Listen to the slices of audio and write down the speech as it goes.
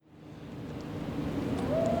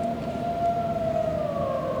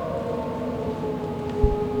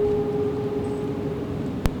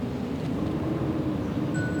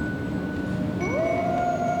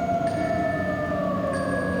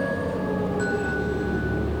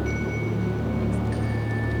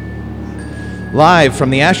Live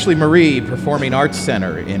from the Ashley Marie Performing Arts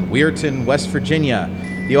Center in Weirton, West Virginia,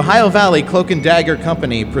 the Ohio Valley Cloak and Dagger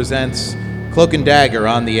Company presents Cloak and Dagger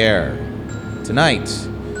on the Air. Tonight,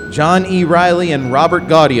 John E. Reilly and Robert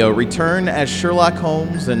Gaudio return as Sherlock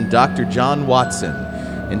Holmes and Dr. John Watson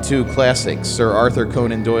in two classic Sir Arthur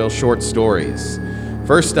Conan Doyle short stories.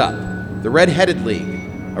 First up, The Red-Headed League,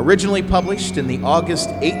 originally published in the August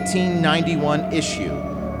 1891 issue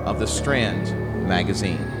of the Strand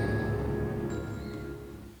magazine.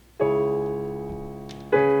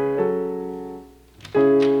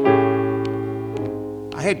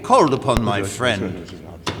 I had called upon my friend,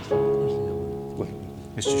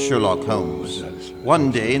 Mr. Sherlock Holmes,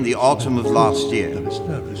 one day in the autumn of last year,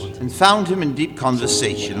 and found him in deep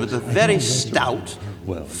conversation with a very stout,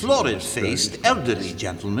 florid-faced, elderly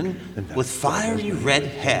gentleman with fiery red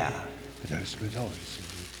hair.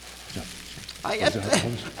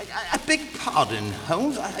 I beg pardon,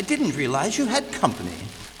 Holmes. I didn't realize you had company.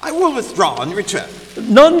 I will withdraw and return.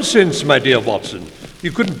 Nonsense, my dear Watson.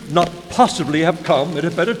 You could not possibly have come at a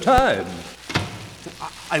better time.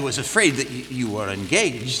 I was afraid that you were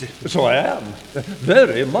engaged. So I am.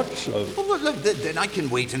 Very much so. Oh, well, look, then I can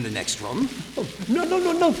wait in the next room. Oh, no,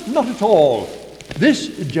 not at all. This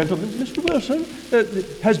gentleman, Mr. Wilson,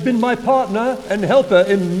 has been my partner and helper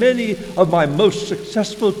in many of my most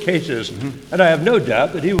successful cases, and I have no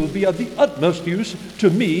doubt that he will be of the utmost use to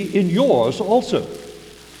me in yours also.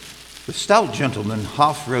 The stout gentleman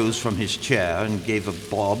half rose from his chair and gave a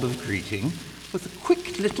bob of greeting, with a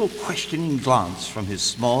quick little questioning glance from his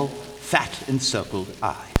small, fat, encircled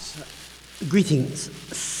eyes. Greetings,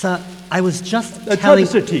 sir. I was just telling...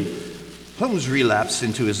 Holmes relapsed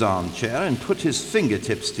into his armchair and put his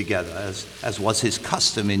fingertips together, as was his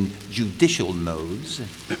custom in judicial modes.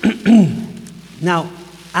 Now,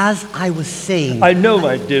 as I was saying... I know,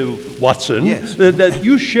 my dear Watson, yes, that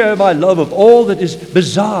you share my love of all that is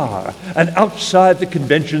bizarre and outside the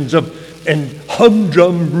conventions of an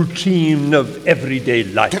humdrum routine of everyday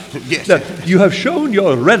life. Yes. Now, you have shown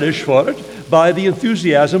your relish for it by the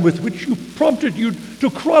enthusiasm with which you prompted you to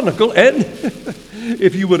chronicle and,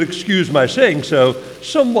 if you would excuse my saying so,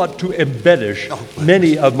 somewhat to embellish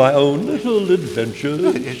many of my own little adventures.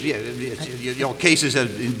 Your cases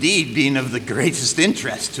have indeed been of the greatest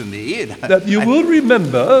interest to me. You will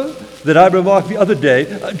remember that I remarked the other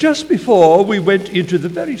day, just before we went into the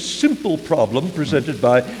very simple problem presented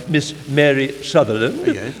by Miss Mary Sutherland,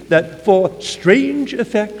 that for strange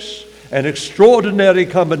effects and extraordinary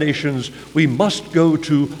combinations, we must go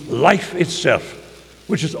to life itself,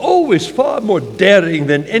 which is always far more daring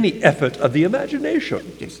than any effort of the imagination.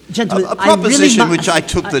 Yes. Gentlemen, a proposition I really which I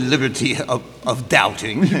took the liberty of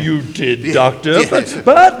doubting. You did, Doctor, Yes.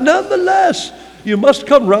 but nonetheless, you must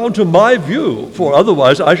come round to my view, for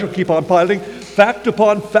otherwise I shall keep on piling fact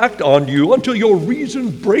upon fact on you until your reason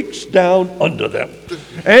breaks down under them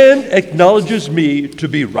and acknowledges me to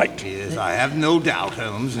be right. Yes, I have no doubt,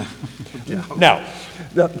 Holmes. Now,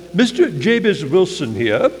 Mr. Jabez Wilson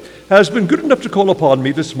here has been good enough to call upon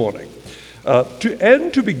me this morning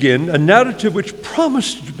to begin a narrative which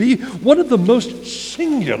promised to be one of the most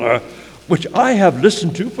singular which I have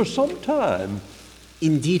listened to for some time.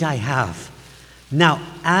 Indeed I have. Now,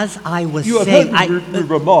 as I was You have saying... heard me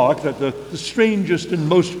remark that the strangest and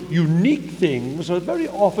most unique things are very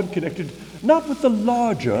often connected not with the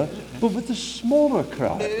larger, but with the smaller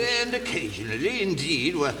crowds. And occasionally,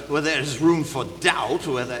 indeed, where there's room for doubt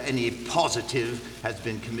whether any positive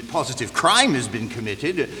crime has been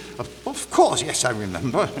committed. Of course, yes, I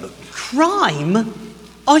remember. Crime?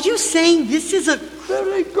 Are you saying this is a...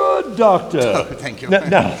 Very good, Doctor. Oh, thank you.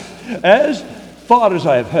 Now, as far as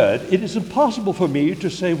I have heard, it is impossible for me to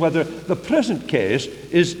say whether the present case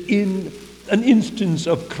is in an instance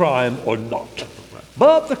of crime or not.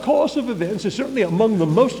 But the course of events is certainly among the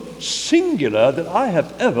most singular that I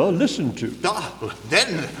have ever listened to.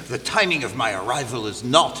 Then the timing of my arrival is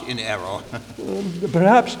not in error.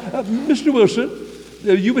 Perhaps, Mr. Wilson,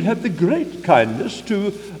 you would have the great kindness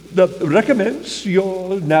to recommence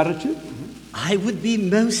your narrative? I would be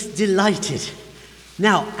most delighted.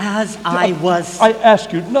 Now, as I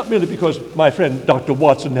ask you, not merely because my friend Dr.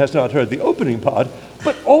 Watson has not heard the opening part,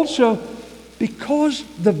 but also because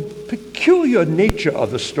the peculiar nature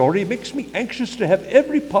of the story makes me anxious to have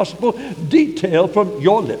every possible detail from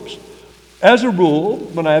your lips. As a rule,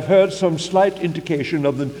 when I have heard some slight indication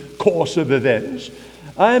of the course of events,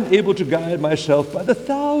 I am able to guide myself by the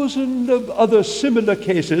thousand of other similar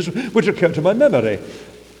cases which occur to my memory.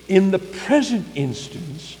 In the present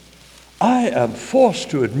instance, I am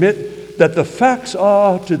forced to admit that the facts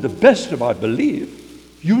are, to the best of my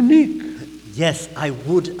belief, unique. Yes, I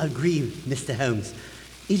would agree, Mr. Holmes.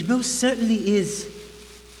 It most certainly is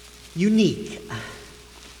unique.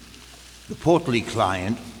 The portly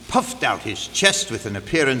client puffed out his chest with an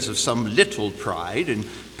appearance of some little pride and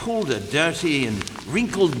pulled a dirty and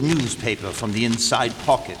wrinkled newspaper from the inside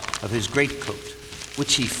pocket of his greatcoat,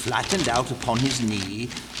 which he flattened out upon his knee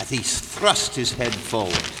as he thrust his head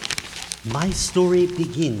forward. My story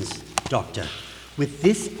begins, Doctor, with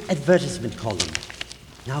this advertisement column.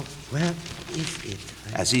 Now, where is it?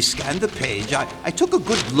 As he scanned the page, I took a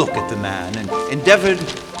good look at the man and endeavored,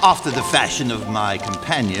 after the fashion of my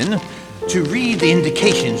companion, to read the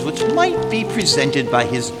indications which might be presented by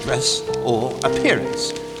his dress or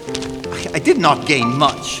appearance. I did not gain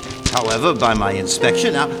much, however, by my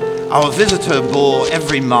inspection. Our visitor bore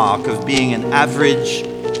every mark of being an average,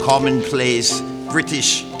 commonplace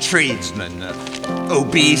British tradesman,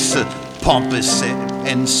 obese, pompous,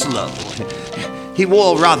 and slow. He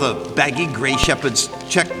wore rather baggy grey shepherd's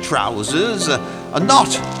check trousers, a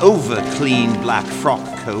not over-clean black frock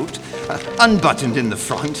coat, unbuttoned in the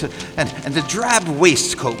front, and a drab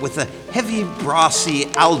waistcoat with a heavy brassy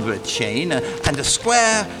Albert chain and a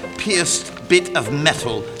square pierced bit of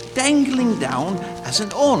metal dangling down as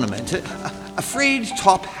an ornament. A frayed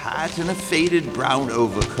top hat and a faded brown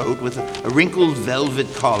overcoat with a wrinkled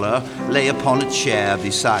velvet collar lay upon a chair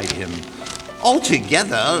beside him.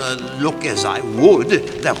 Altogether, look as I would,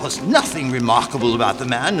 there was nothing remarkable about the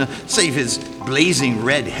man, save his blazing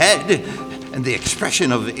red head and the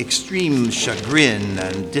expression of extreme chagrin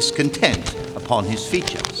and discontent upon his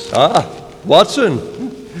features. Ah, Watson,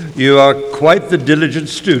 you are quite the diligent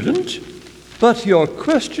student, but your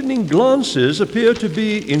questioning glances appear to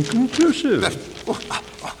be inconclusive.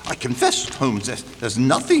 I confess, Holmes, there's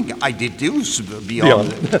nothing I deduce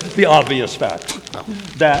beyond the obvious fact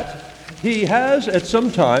that he has at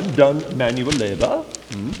some time done manual labor,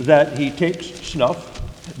 that he takes snuff,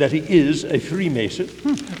 that he is a Freemason,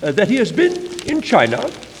 that he has been in China,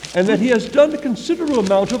 and that he has done a considerable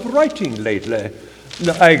amount of writing lately.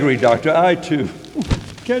 No, I agree, Doctor. I, too,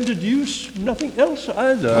 can deduce nothing else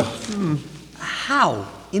either. How,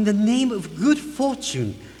 in the name of good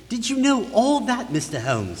fortune, did you know all that, Mr.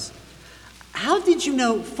 Holmes? How did you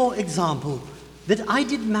know, for example, that I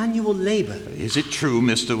did manual labor? Is it true,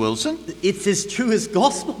 Mr. Wilson? It's as true as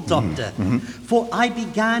gospel, Doctor. For I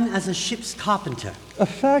began as a ship's carpenter. A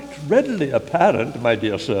fact readily apparent, my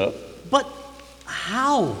dear sir. But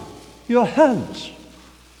how? Your hands.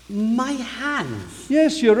 My hands?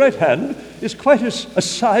 Yes, your right hand is quite a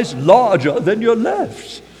size larger than your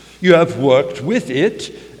left. You have worked with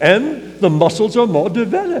it, and the muscles are more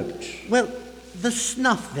developed. Well, the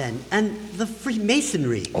snuff, then, and the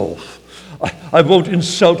Freemasonry. Oh, I won't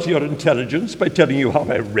insult your intelligence by telling you how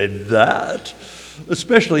I read that,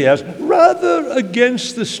 especially as, rather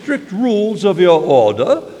against the strict rules of your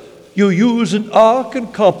order, you use an arc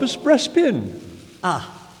and compass breastpin.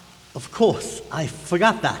 Ah, of course, I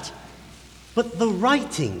forgot that. But the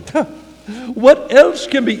writing... What else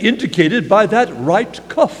can be indicated by that right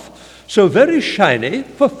cuff, so very shiny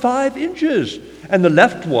for 5 inches, and the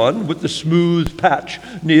left one with the smooth patch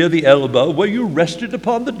near the elbow where you rested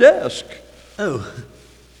upon the desk? Oh,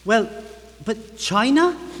 well, but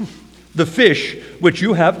China? The fish which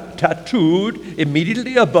you have tattooed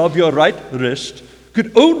immediately above your right wrist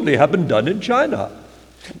could only have been done in China.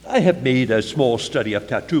 I have made a small study of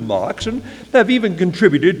tattoo marks and have even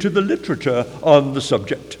contributed to the literature on the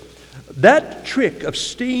subject. That trick of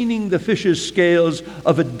staining the fish's scales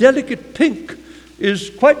of a delicate pink is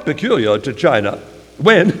quite peculiar to China,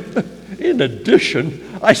 when, in addition,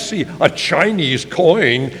 I see a Chinese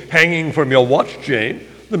coin hanging from your watch chain.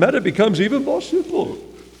 The matter becomes even more simple.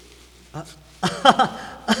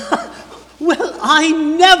 Well, I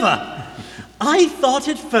never! I thought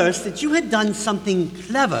at first that you had done something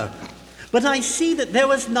clever, but I see that there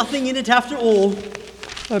was nothing in it after all.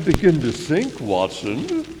 I begin to think,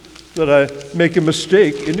 Watson, that I make a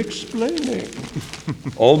mistake in explaining.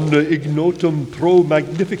 Omne ignotum pro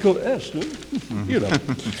magnifico est, you know.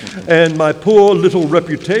 And my poor little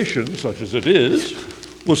reputation, such as it is,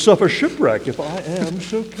 will suffer shipwreck if I am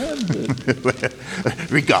so candid.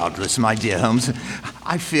 Regardless, my dear Holmes,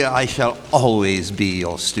 I fear I shall always be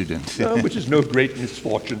your student. Which is no great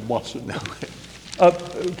misfortune, Watson.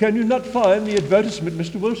 Can you not find the advertisement,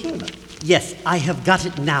 Mr. Wilson? Yes, I have got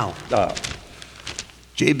it now.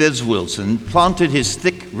 Jabez Wilson planted his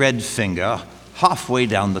thick red finger halfway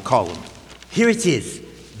down the column. Here it is.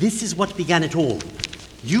 This is what began it all.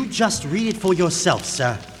 You just read it for yourself,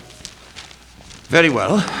 sir. Very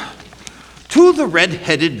well. To the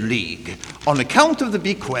Red-Headed League, on account of the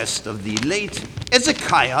bequest of the late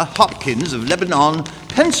Ezekiah Hopkins of Lebanon,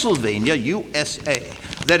 Pennsylvania, USA,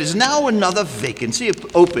 There is now another vacancy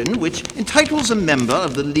open which entitles a member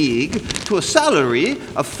of the League to a salary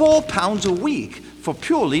of £4 a week for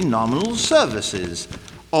purely nominal services.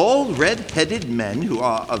 All red-headed men who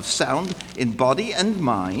are of sound in body and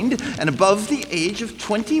mind and above the age of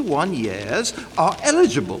 21 years are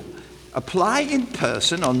eligible. Apply in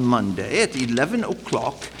person on Monday at 11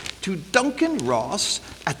 o'clock to Duncan Ross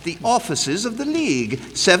at the offices of the League,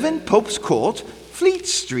 7 Pope's Court, Fleet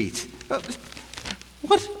Street.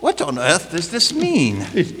 What on earth does this mean?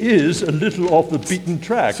 It is a little off the beaten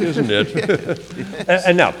track, isn't it?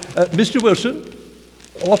 And now, Mr. Wilson,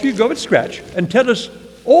 off you go at scratch and tell us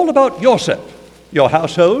all about yourself, your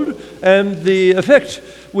household, and the effect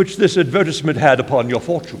which this advertisement had upon your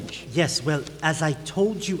fortunes. Yes, well, as I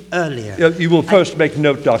told you earlier... You will first make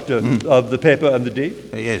note, Doctor, of the paper and the date?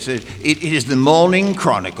 Yes, it is the Morning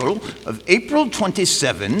Chronicle of April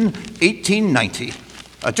 27, 1890.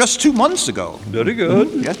 Just 2 months ago. Very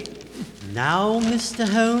good. Yes. Now, Mr.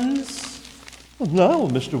 Holmes? Now,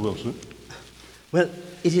 Mr. Wilson. Well,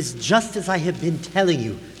 it is just as I have been telling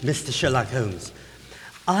you, Mr. Sherlock Holmes.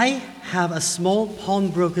 I have a small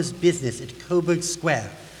pawnbroker's business at Coburg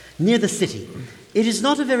Square, near the city. It is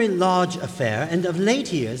not a very large affair, and of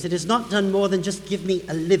late years it has not done more than just give me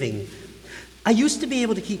a living. I used to be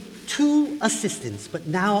able to keep 2 assistants, but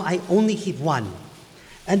now I only keep 1.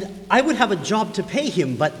 And I would have a job to pay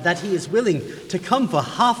him, but that he is willing to come for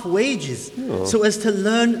half wages so as to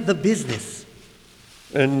learn the business.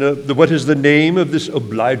 And what is the name of this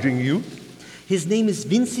obliging youth? His name is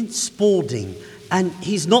Vincent Spaulding, and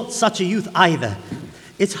he's not such a youth either.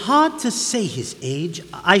 It's hard to say his age.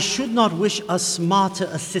 I should not wish a smarter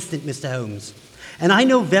assistant, Mr. Holmes. And I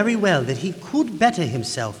know very well that he could better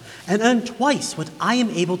himself and earn twice what I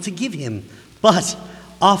am able to give him. But,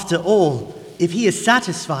 after all, if he is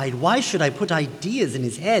satisfied, why should I put ideas in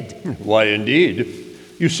his head? Why, indeed.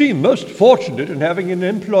 You seem most fortunate in having an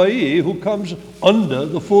employee who comes under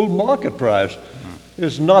the full market price.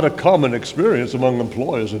 It's not a common experience among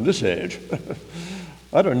employers in this age.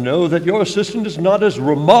 I don't know that your assistant is not as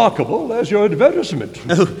remarkable as your advertisement.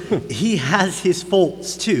 Oh, he has his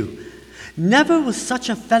faults, too. Never was such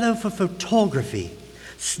a fellow for photography,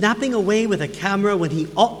 snapping away with a camera when he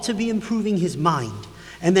ought to be improving his mind,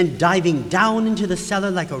 and then diving down into the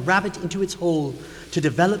cellar like a rabbit into its hole to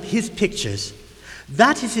develop his pictures.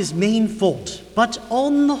 That is his main fault, but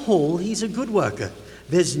on the whole, he's a good worker.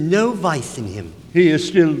 There's no vice in him. He is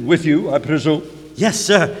still with you, I presume? Yes,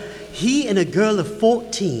 sir. He and a girl of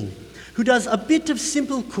 14 who does a bit of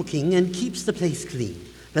simple cooking and keeps the place clean.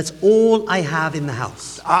 That's all I have in the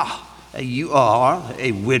house. You are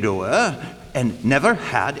a widower and never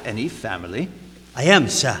had any family? I am,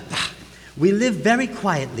 sir. We live very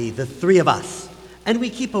quietly, the 3 of us, and we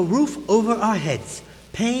keep a roof over our heads,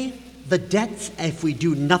 pay the debts if we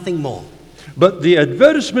do nothing more. But the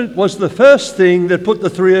advertisement was the first thing that put the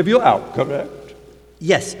 3 of you out, correct?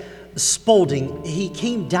 Yes, Spaulding, he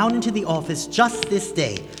came down into the office just this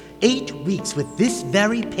day, 8 weeks with this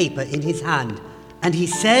very paper in his hand, and he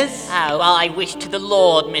says... Oh, I wish to the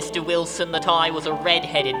Lord, Mr. Wilson, that I was a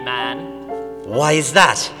red-headed man. Why is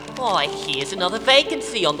that? Why, here's another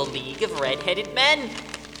vacancy on the League of Red-Headed Men.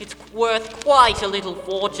 It's worth quite a little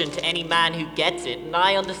fortune to any man who gets it, and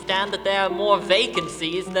I understand that there are more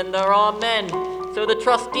vacancies than there are men, so the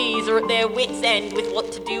trustees are at their wits' end with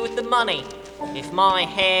what to do with the money. If my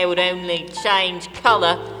hair would only change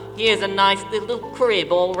colour, here's a nice little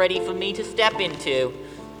crib all ready for me to step into.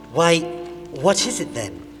 Why, what is it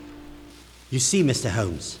then? You see, Mr.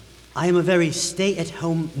 Holmes, I am a very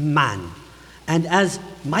stay-at-home man, and as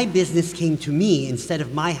my business came to me instead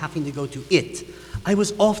of my having to go to it, I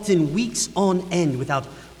was often weeks on end without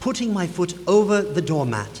putting my foot over the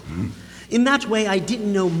doormat. In that way, I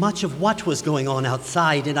didn't know much of what was going on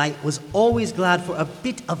outside, and I was always glad for a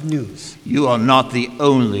bit of news. You are not the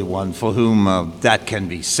only one for whom that can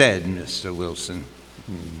be said, Mr. Wilson.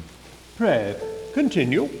 Pray,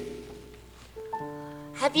 continue.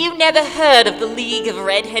 Have you never heard of the League of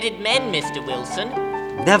Red-Headed Men, Mr. Wilson?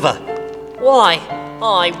 Never. Why,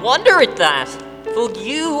 I wonder at that, for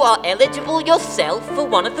you are eligible yourself for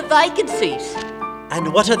one of the vacancies.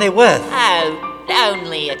 And what are they worth? Oh,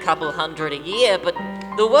 only a couple hundred a year, but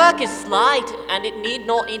the work is slight, and it need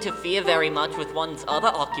not interfere very much with one's other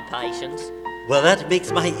occupations. Well, that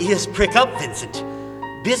makes my ears prick up, Vincent.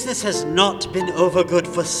 Business has not been over good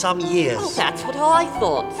for some years. Oh, that's what I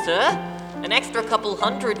thought, sir. An extra couple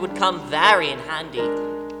hundred would come very in handy.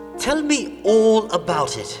 Tell me all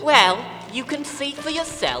about it. Well, you can see for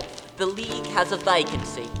yourself. The League has a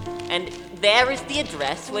vacancy, and there is the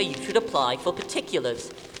address where you should apply for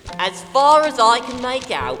particulars. As far as I can make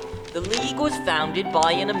out, The League was founded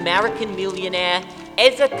by an American millionaire,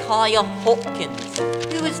 Ezekiah Hopkins,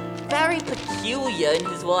 who was very peculiar in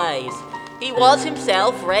his ways. He was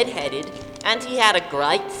himself red-headed, and he had a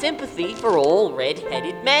great sympathy for all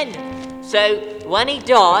red-headed men. So, when he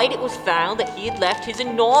died, it was found that he had left his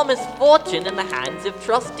enormous fortune in the hands of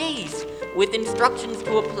trustees, with instructions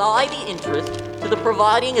to apply the interest to the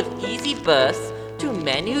providing of easy births to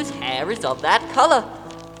men whose hair is of that colour.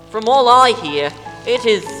 From all I hear, it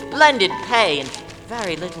is splendid pay and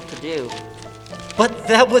very little to do. But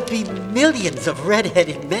there would be millions of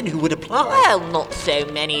red-headed men who would apply. Well, not so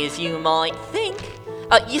many as you might think.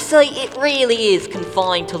 You see, it really is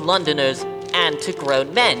confined to Londoners and to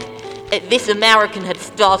grown men. This American had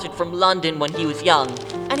started from London when he was young,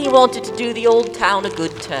 and he wanted to do the old town a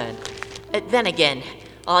good turn. Then again,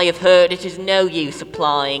 I have heard it is no use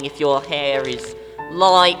applying if your hair is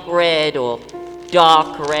light red or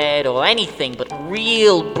dark red or anything but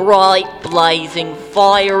real bright, blazing,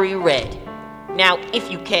 fiery red. Now,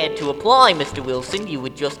 if you cared to apply, Mr. Wilson, you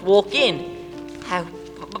would just walk in.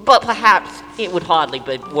 But perhaps it would hardly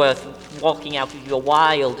be worth walking out of your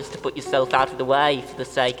while just to put yourself out of the way for the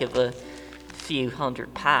sake of a few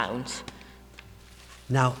 £100.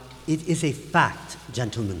 Now, it is a fact,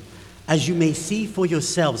 gentlemen, as you may see for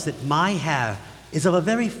yourselves, that my hair is of a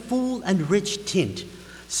very full and rich tint,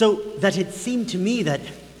 so that it seemed to me that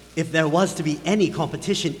if there was to be any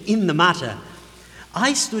competition in the matter,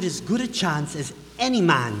 I stood as good a chance as any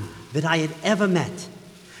man that I had ever met.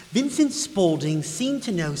 Vincent Spaulding seemed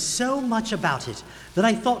to know so much about it that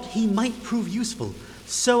I thought he might prove useful,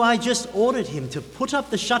 so I just ordered him to put up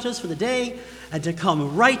the shutters for the day and to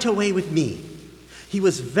come right away with me. He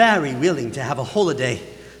was very willing to have a holiday,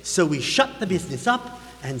 so we shut the business up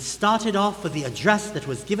and started off for the address that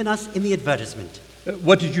was given us in the advertisement.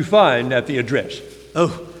 What did you find at the address?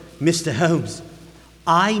 Oh, Mr. Holmes,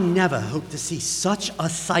 I never hope to see such a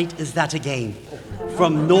sight as that again.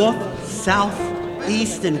 From north, south,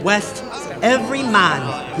 east, and west, every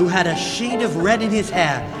man who had a shade of red in his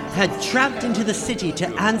hair had tramped into the city to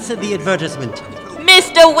answer the advertisement.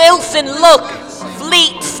 Mr. Wilson, look!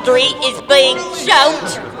 Fleet Street is being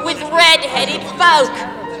choked with red-headed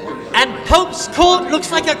folk. And Pope's Court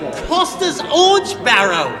looks like a Costa's orange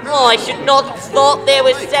barrow. I should not have thought there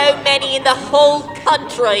were so many in the whole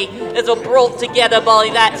country as are brought together by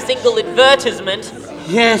that single advertisement.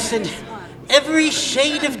 Yes, and every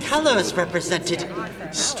shade of colour is represented.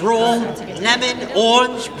 Straw, lemon,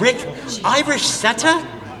 orange, brick, Irish setter,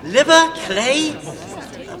 liver, clay.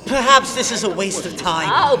 Perhaps this is a waste of time.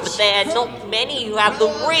 Oh, but there are not many who have the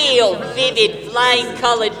real vivid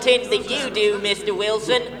flame-coloured tint that you do, Mr.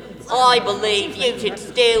 Wilson. I believe you should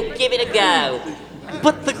still give it a go.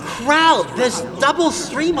 But the crowd, there's double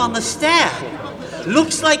stream on the stair.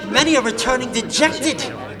 Looks like many are returning dejected.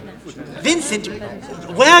 Vincent,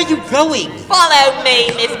 where are you going? Follow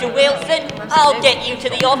me, Mr. Wilson. I'll get you to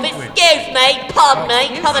the office. Excuse me, pardon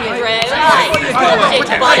me, coming through.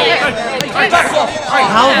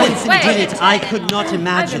 How Vincent did it, I could not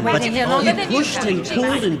imagine, but he pushed and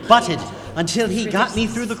pulled and butted until he got me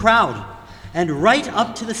through the crowd and right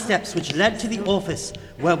up to the steps which led to the office,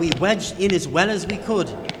 where we wedged in as well as we could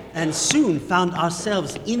and soon found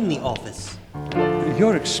ourselves in the office.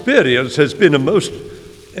 Your experience has been a most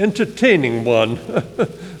entertaining one.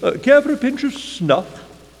 Care for a pinch of snuff?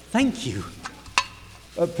 Thank you.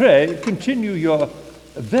 Pray, continue your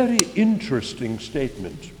very interesting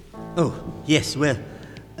statement. Oh, yes, well,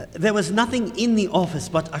 there was nothing in the office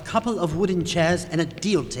but a couple of wooden chairs and a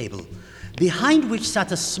deal table, behind which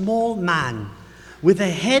sat a small man with a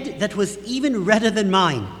head that was even redder than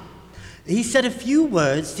mine. He said a few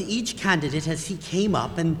words to each candidate as he came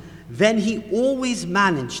up, and then he always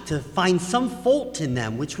managed to find some fault in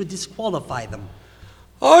them which would disqualify them.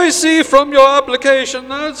 I see from your application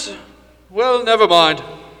that... Well, never mind.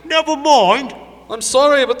 Never mind? I'm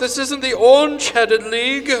sorry, but this isn't the Orange-Headed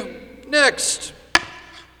League. Next.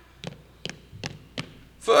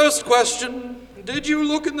 First question. Did you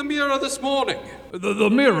look in the mirror this morning? The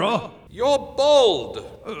mirror? You're bald.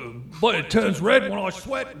 But it turns red when I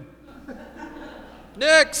sweat.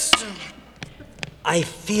 Next. I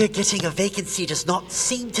fear getting a vacancy does not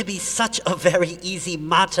seem to be such a very easy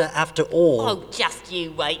matter after all. Oh, just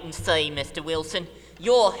you wait and see, Mr. Wilson.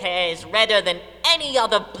 Your hair's redder than any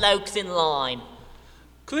other bloke's in line.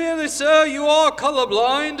 Clearly, sir, you are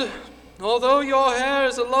colorblind. Although your hair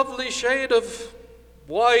is a lovely shade of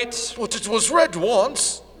white. But it was red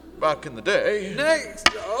once, back in the day. Next.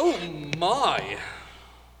 Oh, my.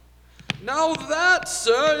 Now that,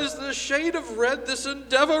 sir, is the shade of red this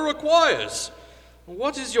endeavor requires.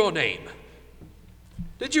 What is your name?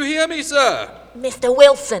 Did you hear me, sir? Mr.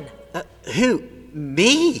 Wilson, Who?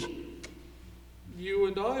 Me? You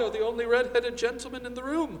and I are the only red-headed gentlemen in the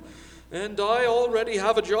room, and I already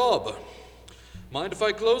have a job. Mind if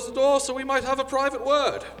I close the door so we might have a private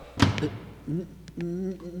word?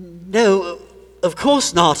 No, of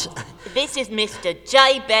course not. This is Mr.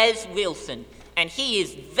 Jabez Wilson, and he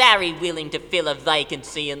is very willing to fill a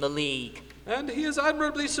vacancy in the league. And he is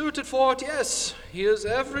admirably suited for it, yes. He has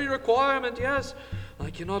every requirement, yes. I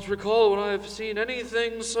cannot recall when I have seen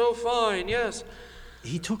anything so fine, yes.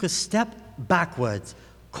 He took a step backwards,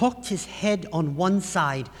 cocked his head on one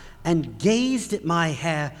side, and gazed at my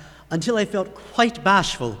hair until I felt quite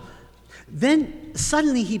bashful. Then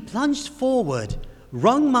suddenly he plunged forward,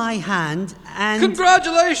 wrung my hand, and...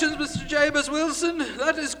 Congratulations, Mr. Jabez Wilson.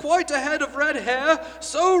 That is quite a head of red hair,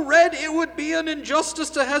 so red it would be an injustice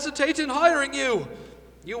to hesitate in hiring you.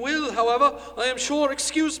 You will, however, I am sure,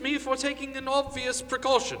 excuse me for taking an obvious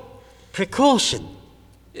precaution. Precaution?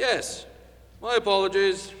 Yes, my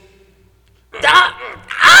apologies.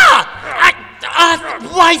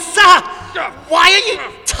 Why, sir! Why are you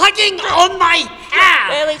tugging on my hair?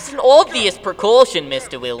 Well, it's an obvious precaution,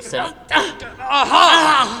 Mr. Wilson.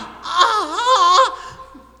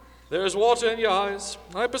 There's water in your eyes.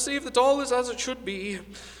 I perceive that all is as it should be.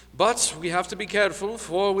 But we have to be careful,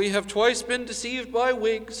 for we have twice been deceived by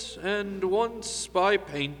wigs, and once by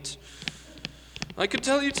paint. I could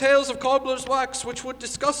tell you tales of cobbler's wax which would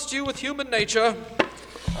disgust you with human nature.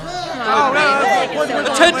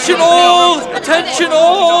 Attention all! Attention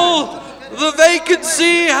all! The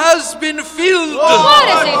vacancy has been filled! What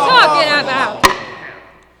is he talking about?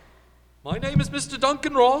 My name is Mr.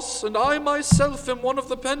 Duncan Ross, and I myself am one of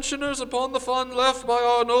the pensioners upon the fund left by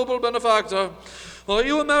our noble benefactor. Are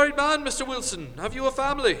you a married man, Mr. Wilson? Have you a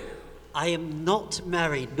family? I am not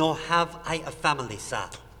married, nor have I a family, sir.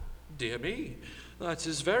 Dear me, that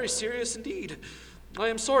is very serious indeed. I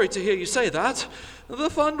am sorry to hear you say that.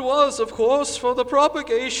 The fund was, of course, for the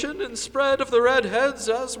propagation and spread of the redheads,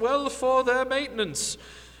 as well for their maintenance.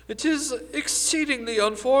 It is exceedingly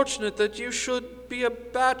unfortunate that you should be a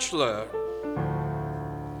bachelor.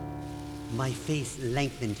 My face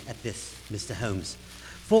lengthened at this, Mr. Holmes,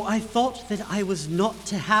 for I thought that I was not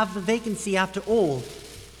to have the vacancy after all.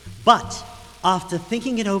 But after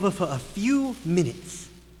thinking it over for a few minutes...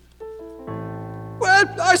 Well,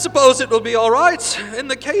 I suppose it will be all right. In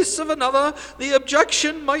the case of another, the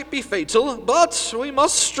objection might be fatal, but we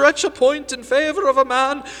must stretch a point in favor of a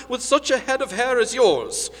man with such a head of hair as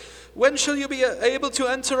yours. When shall you be able to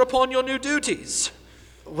enter upon your new duties?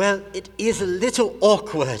 Well, it is a little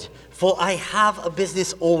awkward, for I have a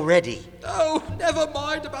business already. Oh, never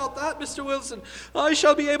mind about that, Mr. Wilson. I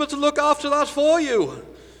shall be able to look after that for you.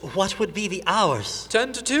 What would be the hours?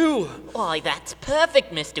 10 to 2. Why, that's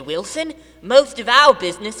perfect, Mr. Wilson. Most of our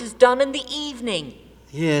business is done in the evening.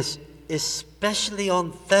 Yes, especially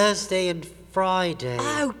on Thursday and Friday.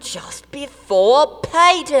 Oh, just before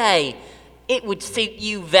payday. It would suit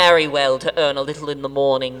you very well to earn a little in the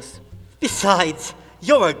mornings. Besides,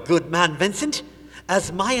 you're a good man, Vincent.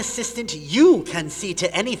 As my assistant, you can see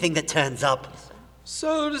to anything that turns up.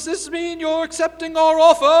 So does this mean you're accepting our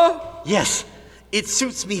offer? Yes, it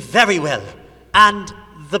suits me very well. And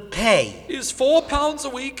the pay? Is £4 a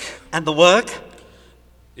week. And the work?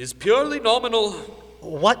 Is purely nominal.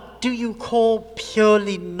 What do you call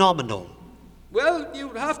purely nominal? Well, you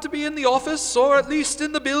have to be in the office, or at least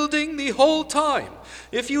in the building, the whole time.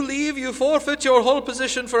 If you leave, you forfeit your whole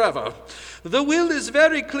position forever. The will is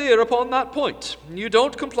very clear upon that point. You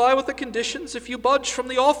don't comply with the conditions if you budge from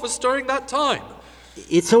the office during that time.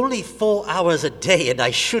 It's only 4 hours a day, and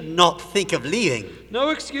I should not think of leaving. No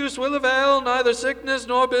excuse will avail, neither sickness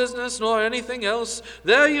nor business nor anything else.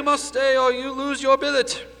 There you must stay, or you lose your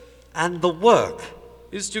billet. And the work?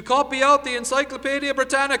 Is to copy out the Encyclopedia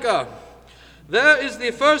Britannica. There is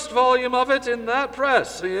the first volume of it in that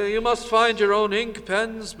press. You must find your own ink,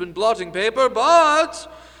 pens, and blotting paper, but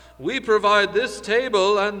we provide this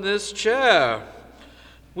table and this chair.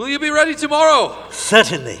 Will you be ready tomorrow?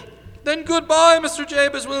 Certainly. Then goodbye, Mr.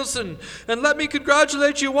 Jabez Wilson, and let me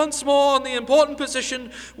congratulate you once more on the important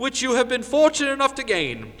position which you have been fortunate enough to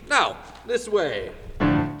gain. Now, this way.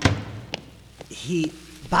 He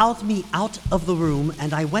bowed me out of the room,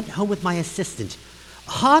 and I went home with my assistant,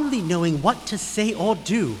 hardly knowing what to say or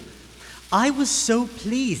do. I was so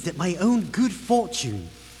pleased at my own good fortune.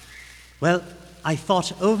 Well, I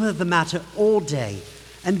thought over the matter all day,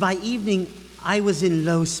 and by evening I was in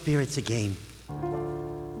low spirits again.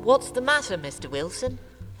 What's the matter, Mr. Wilson?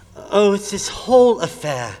 Oh, it's this whole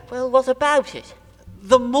affair. Well, what about it?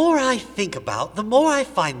 The more I think about, the more I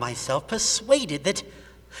find myself persuaded that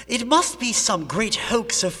it must be some great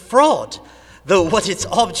hoax of fraud. though what its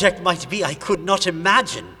object might be I could not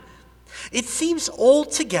imagine. It seems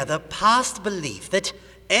altogether past belief that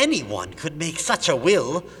anyone could make such a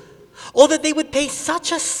will, or that they would pay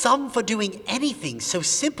such a sum for doing anything so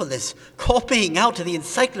simple as copying out the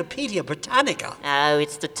Encyclopedia Britannica. Oh,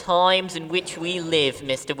 it's the times in which we live,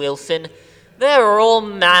 Mr. Wilson. There are all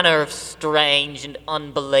manner of strange and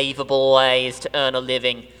unbelievable ways to earn a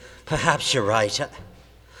living. Perhaps you're right.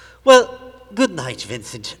 Well, good night,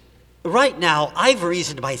 Vincent. Right now, I've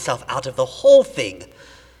reasoned myself out of the whole thing.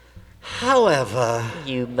 However...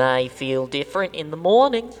 You may feel different in the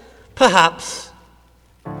morning. Perhaps.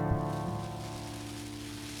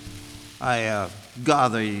 I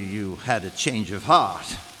gather you had a change of heart.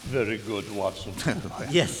 Very good, Watson.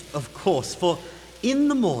 Yes, of course, for in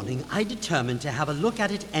the morning I determined to have a look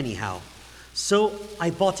at it anyhow. So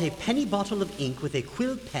I bought a penny bottle of ink with a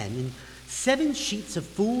quill pen and 7 sheets of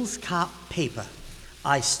foolscap paper.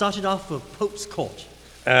 I started off for Pope's Court.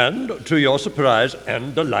 And, to your surprise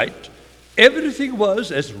and delight, everything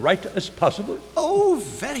was as right as possible. Oh,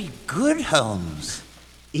 very good, Holmes.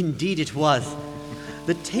 Indeed it was.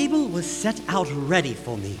 The table was set out ready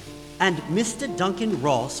for me, and Mr. Duncan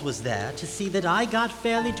Ross was there to see that I got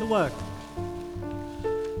fairly to work.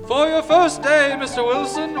 For your first day, Mr.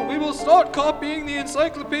 Wilson, we will start copying the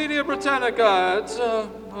Encyclopedia Britannica. It's,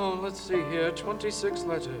 let's see here, 26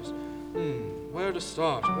 letters. Where to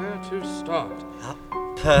start?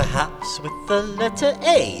 Perhaps with the letter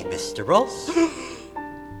A, Mr. Ross.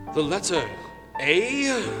 The letter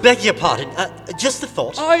A? Beg your pardon, just a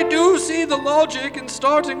thought. I do see the logic in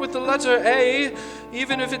starting with the letter A,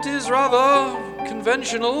 even if it is rather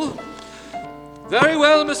conventional. Very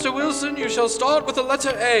well, Mr. Wilson, you shall start with the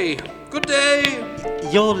letter A. Good day.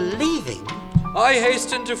 You're leaving? I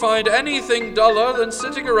hasten to find anything duller than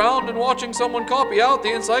sitting around and watching someone copy out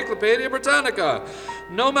the Encyclopedia Britannica,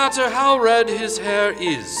 no matter how red his hair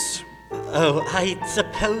is. Oh, I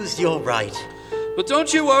suppose you're right. But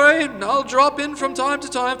don't you worry, I'll drop in from time to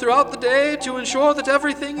time throughout the day to ensure that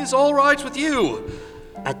everything is all right with you.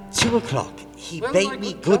 At 2 o'clock, he bade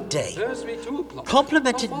me good day,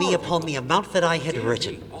 complimented me upon the amount that I had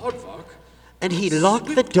written, and he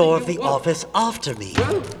locked the door of the office after me.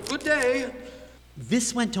 Well, good day.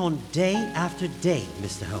 This went on day after day,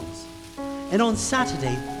 Mr. Holmes. And on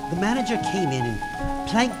Saturday, the manager came in and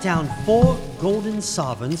planked down 4 golden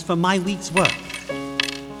sovereigns for my week's work.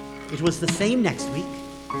 It was the same next week,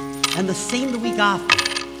 and the same the week after.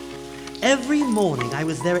 Every morning I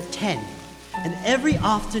was there at 10, and every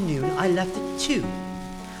afternoon I left at 2.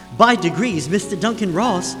 By degrees, Mr. Duncan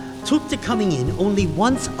Ross took to coming in only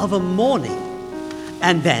once of a morning,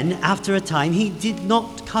 and then, after a time, he did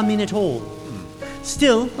not come in at all.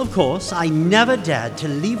 Still, of course, I never dared to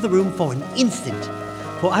leave the room for an instant,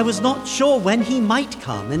 for I was not sure when he might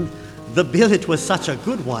come, and the billet was such a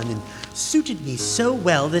good one and suited me so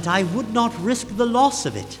well that I would not risk the loss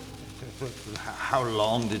of it. How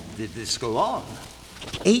long did this go on?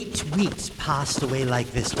 8 weeks passed away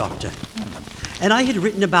like this, Doctor. And I had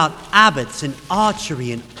written about abbots and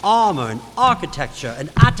archery and armor and architecture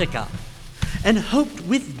and Attica, and hoped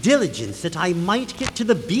with diligence that I might get to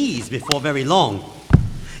the bees before very long.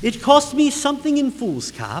 It cost me something in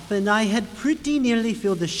foolscap, and I had pretty nearly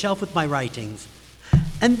filled the shelf with my writings.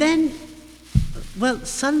 And then, well,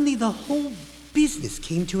 suddenly the whole business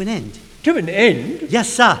came to an end. To an end? Yes,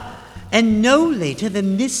 sir. And no later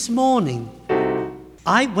than this morning.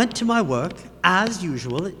 I went to my work, as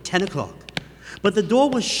usual, at 10 o'clock. But the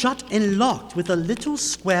door was shut and locked with a little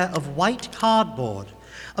square of white cardboard,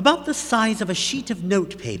 about the size of a sheet of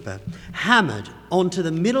notepaper, hammered onto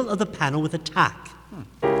the middle of the panel with a tack.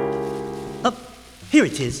 Here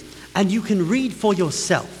it is, and you can read for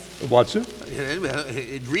yourself. Watson? Well,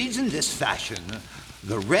 it reads in this fashion.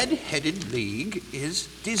 The Red-Headed League is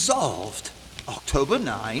dissolved. October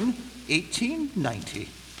 9, 1890.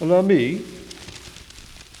 Allow me.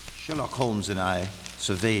 Sherlock Holmes and I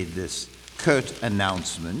surveyed this curt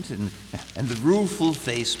announcement and the rueful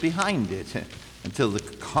face behind it, until the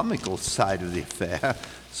comical side of the affair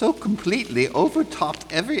so completely overtopped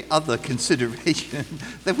every other consideration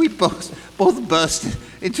that we both burst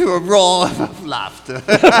into a roar of laughter.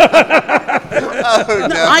 Oh,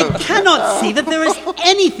 no. I cannot see that there is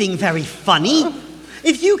anything very funny.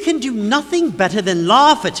 If you can do nothing better than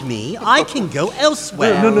laugh at me, I can go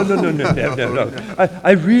elsewhere. No.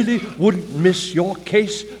 I really wouldn't miss your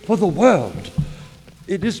case for the world.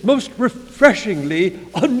 It is most refreshingly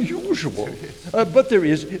unusual. But there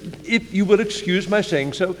is, if you will excuse my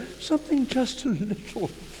saying so, something just a little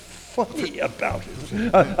funny about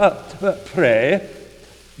it. Pray,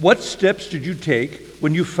 What steps did you take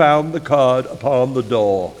when you found the card upon the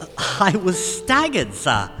door? I was staggered,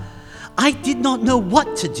 sir. I did not know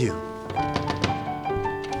what to do.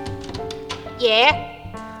 Yeah?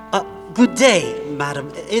 Good day,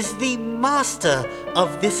 madam. Is the master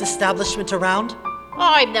of this establishment around?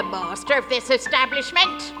 I'm the master of this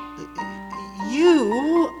establishment.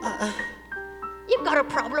 You? You've got a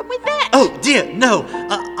problem with that? Oh, dear, no.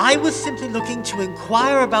 I was simply looking to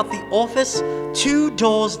inquire about the office 2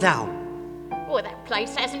 doors down. Well, that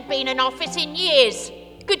place hasn't been an office in years.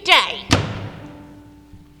 Good day.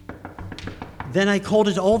 Then I called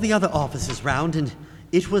at all the other offices round, and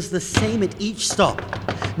it was the same at each stop.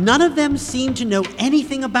 None of them seemed to know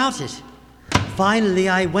anything about it. Finally,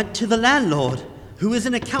 I went to the landlord, who is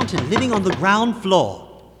an accountant living on the ground floor.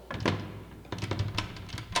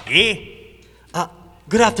 Eh?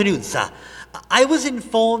 Good afternoon, sir. I was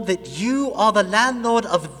informed that you are the landlord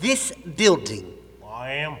of this building.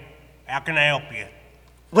 I am. How can I help you?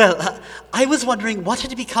 Well, I was wondering what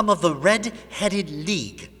had become of the Red-Headed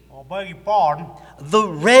League. I beg your pardon? The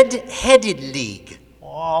Red-Headed League.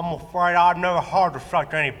 Well, I'm afraid I've never heard of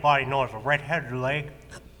such anybody known as a red-headed leg.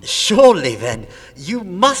 Surely, then, you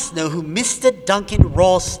must know who Mr. Duncan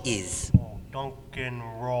Ross is. Oh, Duncan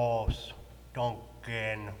Ross.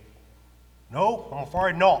 Duncan... No, I'm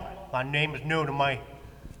afraid not. My name is new to me.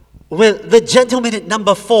 Well, the gentleman at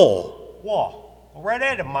number 4. What? A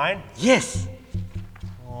red-headed man? Yes.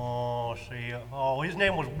 Oh, see, his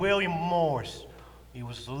name was William Morris. He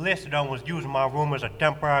was solicitor and was using my room as a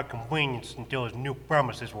temporary convenience until his new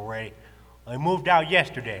premises were ready. He moved out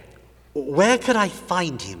yesterday. Where could I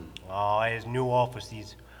find him? Oh, at his new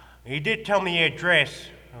offices. He did tell me the address.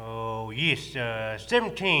 Oh, yes,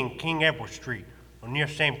 17 King Edward Street, near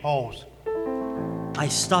St. Paul's. I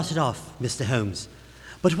started off, Mr. Holmes.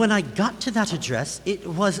 But when I got to that address, it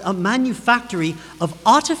was a manufactory of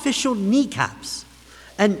artificial kneecaps.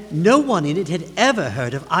 And no one in it had ever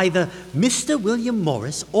heard of either Mr. William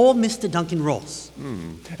Morris or Mr. Duncan Ross.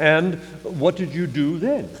 And what did you do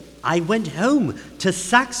then? I went home to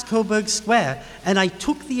Saxe-Coburg Square, and I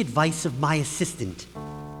took the advice of my assistant.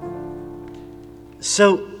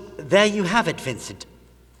 So, there you have it, Vincent.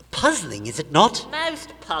 Puzzling, is it not?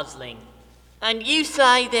 Most puzzling. And you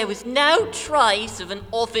say there was no trace of an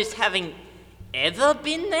office having ever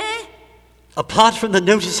been there? Apart from the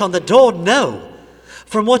notice on the door, no.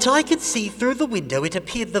 From what I could see through the window, it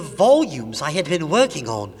appeared the volumes I had been working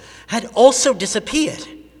on had also disappeared.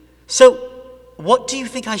 So, what do you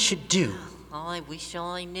think I should do? I wish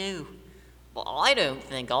I knew. But I don't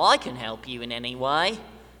think I can help you in any way.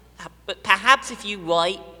 But perhaps if you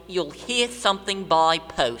write, you'll hear something by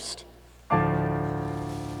post.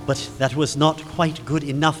 But that was not quite good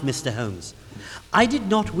enough, Mr. Holmes. I did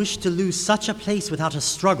not wish to lose such a place without a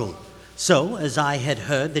struggle. So, as I had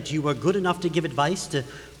heard that you were good enough to give advice to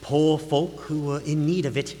poor folk who were in need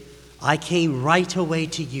of it, I came right away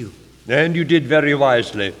to you. And you did very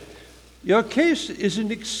wisely. Your case is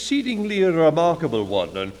an exceedingly remarkable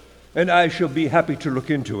one, and I shall be happy to look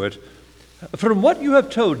into it. From what you have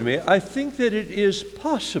told me, I think that it is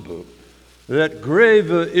possible that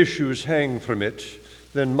graver issues hang from it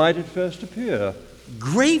than might at first appear.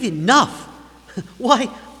 Grave enough? Why,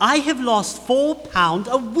 I have lost £4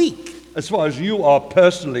 a week. As far as you are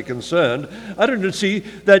personally concerned, I don't see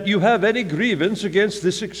that you have any grievance against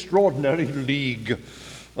this extraordinary league.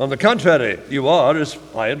 On the contrary, you are, as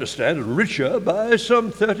I understand, richer by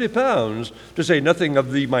some £30, to say nothing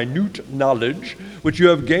of the minute knowledge which you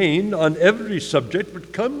have gained on every subject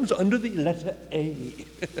which comes under the letter A.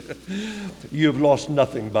 You have lost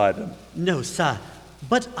nothing by them. No, sir.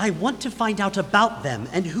 But I want to find out about them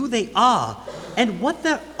and who they are and what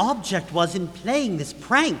their object was in playing this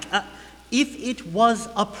prank, if it was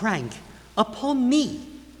a prank, upon me.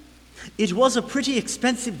 It was a pretty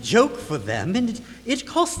expensive joke for them, and it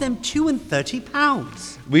cost them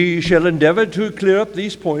 £32. We shall endeavor to clear up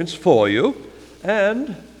these points for you.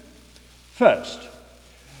 And first,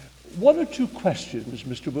 1 or 2 questions,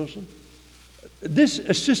 Mr. Wilson. This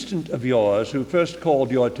assistant of yours who first called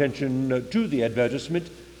your attention to the advertisement,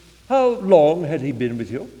 how long had he been with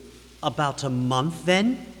you? About a month,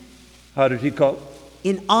 then. How did he call?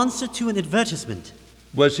 In answer to an advertisement.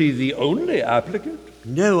 Was he the only applicant?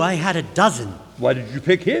 No, I had a dozen. Why did you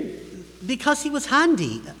pick him? Because he was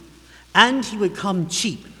handy, and he would come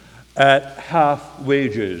cheap. At half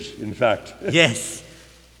wages, in fact. Yes.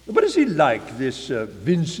 What is he like, this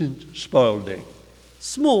Vincent Spaulding?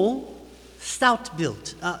 Small,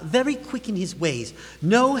 stout-built, very quick in his ways,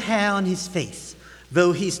 no hair on his face,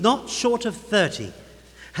 though he's not short of 30.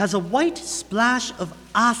 Has a white splash of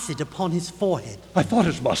acid upon his forehead. I thought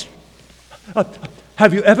as much.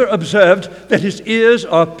 Have you ever observed that his ears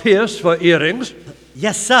are pierced for earrings?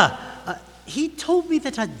 Yes, sir. He told me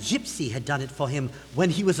that a gypsy had done it for him when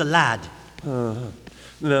he was a lad.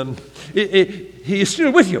 He is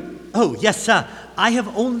still with you? Oh, yes, sir. I have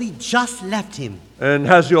only just left him. And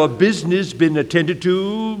has your business been attended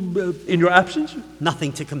to in your absence?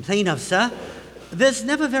 Nothing to complain of, sir. There's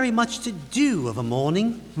never very much to do of a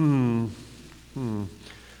morning.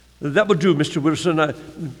 That will do, Mr. Wilson.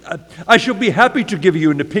 I shall be happy to give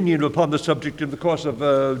you an opinion upon the subject in the course of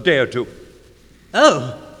a day or two.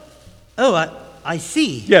 I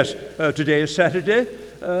see. Yes, today is Saturday,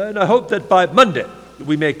 and I hope that by Monday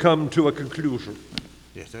we may come to a conclusion.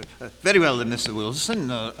 Yes, very well then, Mr. Wilson.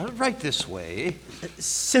 Right this way.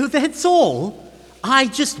 So that's all? I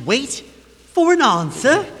just wait for an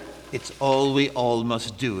answer? It's all we all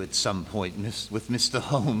must do at some point, with Mr.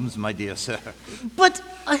 Holmes, my dear sir. But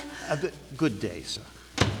good day, sir.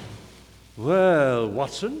 Well,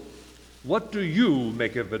 Watson, what do you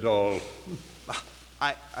make of it all?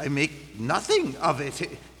 I make nothing of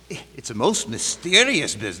it. It's a most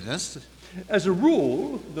mysterious business. As a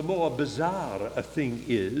rule, the more bizarre a thing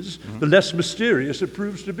is, the less mysterious it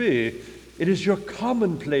proves to be. It is your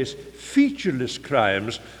commonplace, featureless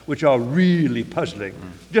crimes which are really puzzling,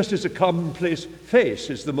 just as a commonplace face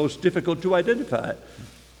is the most difficult to identify.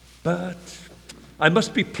 But I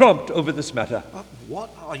must be prompt over this matter. What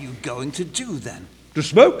are you going to do, then? To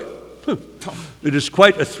smoke? It is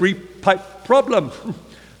quite a three-pipe problem,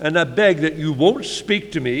 and I beg that you won't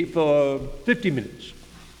speak to me for 50 minutes.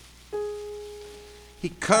 He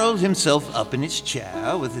curled himself up in his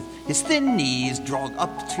chair with his thin knees drawn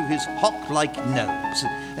up to his hawk-like nose,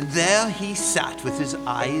 and there he sat with his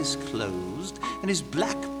eyes closed and his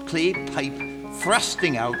black clay pipe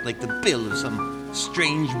thrusting out like the bill of some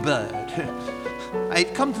strange bird. I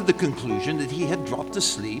had come to the conclusion that he had dropped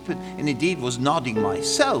asleep, and indeed was nodding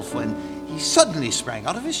myself, when he suddenly sprang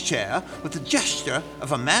out of his chair with the gesture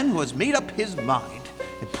of a man who has made up his mind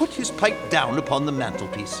and put his pipe down upon the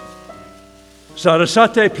mantelpiece.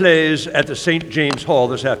 Sarasate plays at the St. James Hall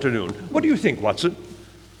this afternoon. What do you think, Watson?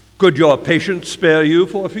 Could your patient spare you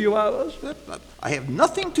for a few hours? I have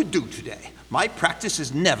nothing to do today. My practice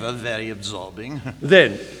is never very absorbing.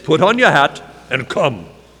 Then put on your hat and come.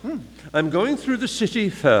 I'm going through the city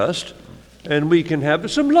first, and we can have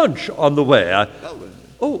some lunch on the way.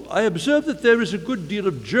 I observe that there is a good deal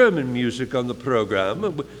of German music on the program,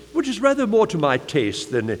 which is rather more to my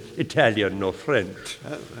taste than Italian or French.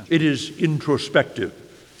 It is introspective,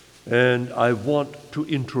 and I want to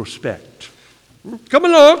introspect. Come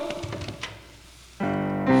along.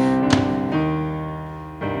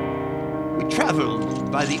 We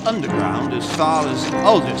traveled by the underground as far as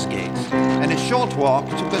Aldersgate, and a short walk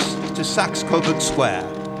took us to Saxe-Coburg Square,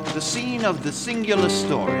 the scene of the singular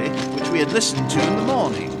story which we had listened to in the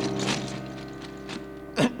morning.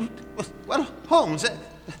 Well, Holmes,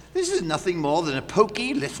 this is nothing more than a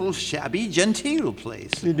poky, little, shabby, genteel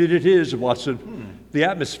place. Indeed it is, Watson. The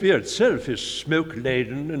atmosphere itself is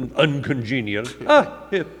smoke-laden and uncongenial.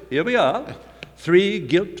 Here we are. 3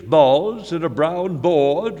 gilt balls and a brown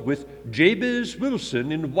board with Jabez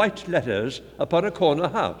Wilson in white letters upon a corner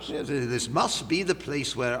house. Yes, this must be the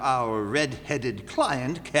place where our red-headed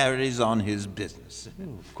client carries on his business.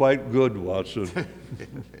 Quite good, Watson.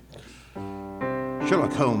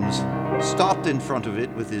 Sherlock Holmes stopped in front of it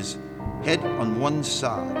with his head on one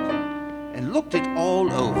side and looked it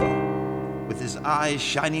all over, with his eyes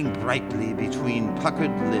shining brightly between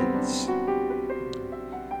puckered lids.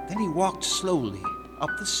 Then he walked slowly up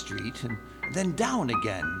the street and then down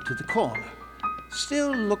again to the corner,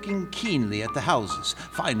 still looking keenly at the houses.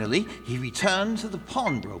 Finally, he returned to the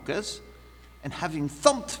pawnbroker's, and having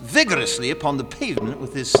thumped vigorously upon the pavement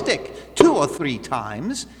with his stick 2 or 3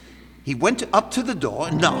 times, he went up to the door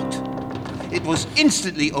and knocked. It was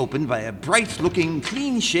instantly opened by a bright-looking,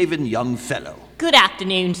 clean-shaven young fellow. Good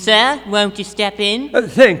afternoon, sir. Won't you step in?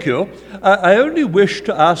 Thank you. I only wish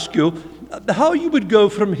to ask you how you would go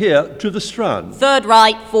from here to the Strand. 3rd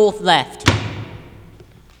right, 4th left.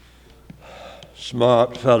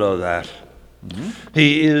 Smart fellow, that.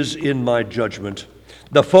 He is, in my judgment,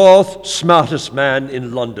 the 4th smartest man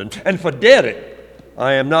in London. And for daring,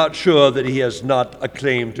 I am not sure that he has not a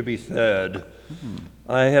claim to be 3rd.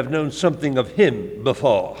 I have known something of him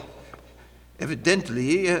before.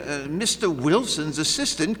 Evidently, Mr. Wilson's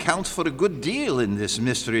assistant counts for a good deal in this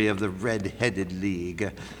mystery of the Red-Headed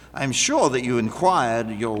League. I'm sure that you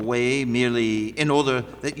inquired your way merely in order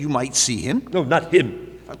that you might see him. No, not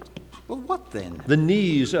him. Well, what then? The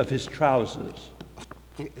knees of his trousers.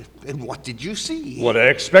 And what did you see? What I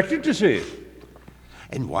expected to see.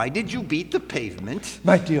 And why did you beat the pavement?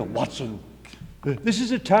 My dear Watson, This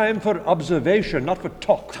is a time for observation, not for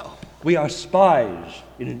talk. We are spies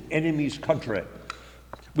in an enemy's country.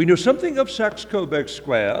 We know something of Saxe-Coburg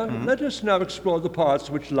Square. Let us now explore the parts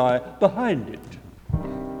which lie behind it.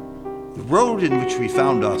 The road in which we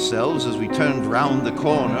found ourselves as we turned round the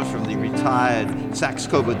corner from the retired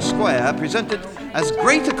Saxe-Coburg Square presented as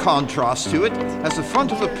great a contrast to it as the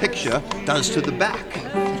front of a picture does to the back.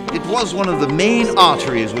 It was one of the main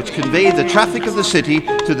arteries which conveyed the traffic of the city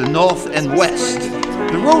to the north and west.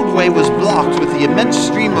 The roadway was blocked with the immense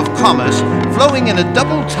stream of commerce flowing in a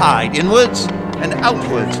double tide inwards and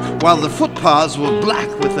outwards, while the footpaths were black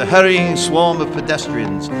with the hurrying swarm of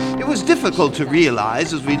pedestrians. It was difficult to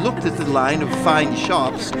realize as we looked at the line of fine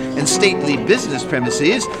shops and stately business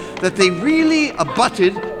premises that they really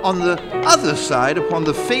abutted on the other side upon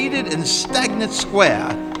the faded and stagnant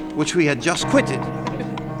square which we had just quitted.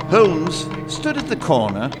 Holmes stood at the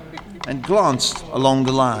corner and glanced along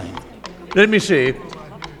the line. Let me see.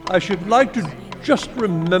 I should like to just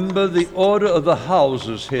remember the order of the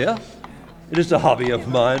houses here. It is a hobby of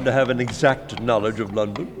mine to have an exact knowledge of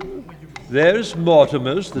London. There's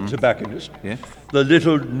Mortimer's, the tobacconist, the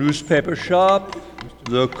little newspaper shop,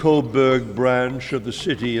 the Coburg branch of the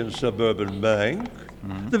City and Suburban Bank,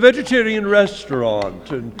 the vegetarian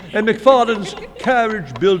restaurant, and McFarlane's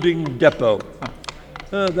carriage building depot.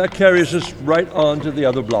 That carries us right on to the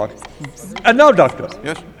other block. And now, Doctor.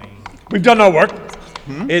 Yes? We've done our work.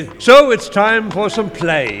 So it's time for some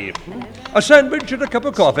play. A sandwich and a cup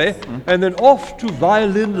of coffee, and then off to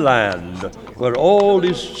Violin Land, where all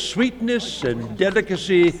is sweetness and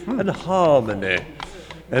delicacy and harmony.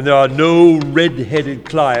 And there are no red-headed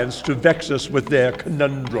clients to vex us with their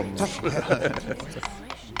conundrums.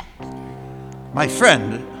 My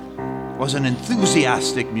friend was an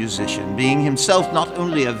enthusiastic musician, being himself not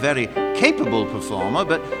only a very capable performer,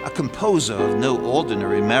 but a composer of no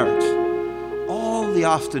ordinary merit. All the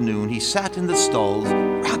afternoon he sat in the stalls,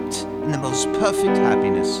 wrapped in the most perfect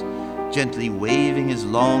happiness, gently waving his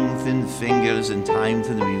long, thin fingers in time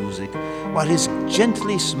to the music, while his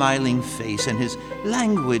gently smiling face and his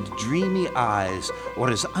languid, dreamy eyes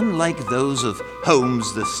were as unlike those of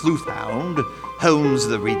Holmes the sleuth-hound, Holmes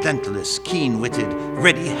the relentless, keen-witted,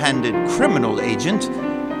 ready-handed criminal agent,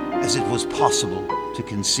 as it was possible to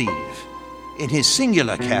conceive. In his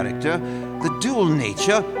singular character, the dual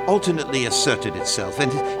nature alternately asserted itself,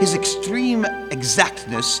 and his extreme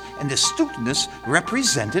exactness and astuteness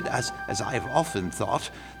represented, as I have often thought,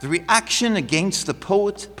 the reaction against the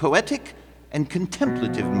poetic and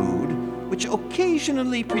contemplative mood which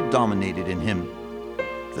occasionally predominated in him.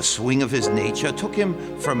 The swing of his nature took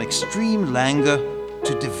him from extreme languor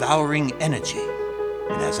to devouring energy,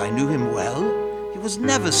 and as I knew him well, he was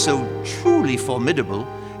never so truly formidable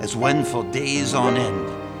as when for days on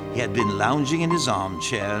end he had been lounging in his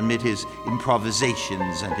armchair amid his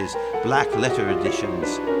improvisations and his black letter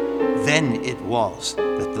editions. Then it was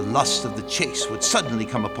that the lust of the chase would suddenly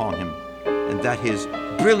come upon him, and that his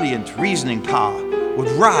brilliant reasoning power would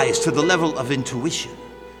rise to the level of intuition,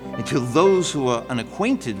 until those who were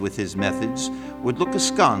unacquainted with his methods would look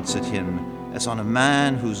askance at him as on a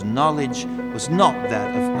man whose knowledge was not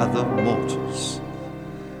that of other mortals.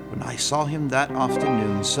 When I saw him that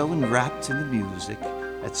afternoon so enwrapped in the music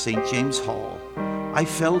at St. James Hall, I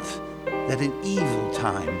felt that an evil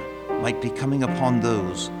time might be coming upon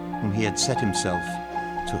those whom he had set himself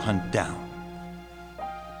to hunt down.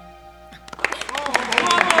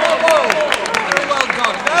 Very well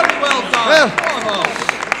done, very well done.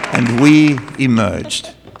 And we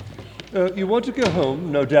emerged. You want to go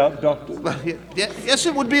home, no doubt, Doctor? Well, yes,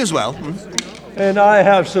 it would be as well. And I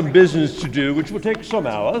have some business to do, which will take some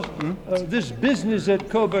hours. This business at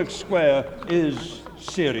Coburg Square is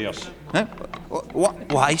serious.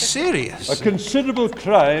 Why serious? A considerable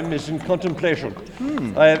crime is in contemplation.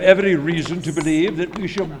 I have every reason to believe that we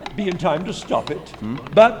shall be in time to stop it.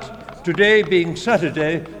 But today being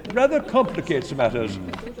Saturday rather complicates matters.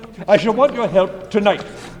 I shall want your help tonight.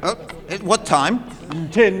 At what time?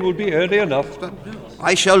 10 will be early enough.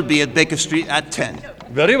 I shall be at Baker Street at 10.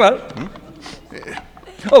 Very well.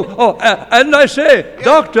 And I say, yes,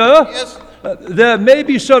 Doctor, yes. There may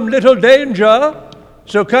be some little danger,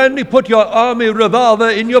 so kindly put your army revolver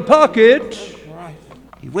in your pocket.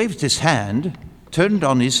 He waved his hand, turned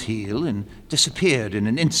on his heel, and disappeared in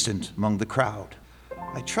an instant among the crowd.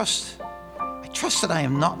 I trust that I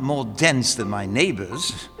am not more dense than my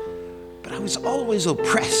neighbors, but I was always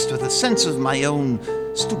oppressed with a sense of my own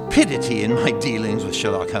stupidity in my dealings with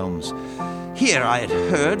Sherlock Holmes. Here I had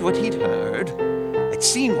heard what he'd heard, I'd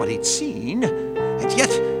seen what he'd seen, and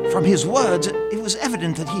yet from his words it was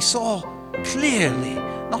evident that he saw clearly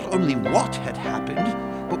not only what had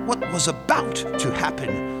happened, But what was about to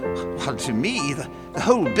happen? Well, to me, the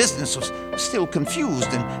whole business was still confused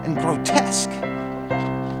and grotesque.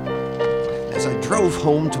 As I drove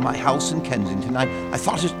home to my house in Kensington, I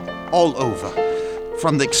thought it all over.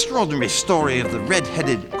 From the extraordinary story of the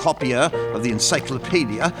red-headed copier of the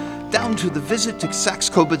encyclopedia down to the visit to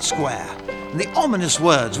Saxe-Coburg Square and the ominous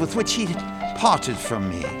words with which he had parted from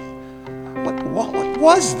me. What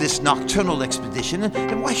was this nocturnal expedition,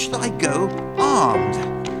 and why should I go armed?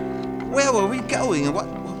 Where were we going, and what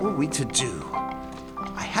were we to do?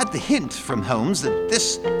 I had the hint from Holmes that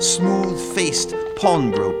this smooth-faced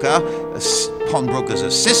pawnbroker's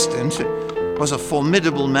assistant, was a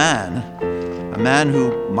formidable man, a man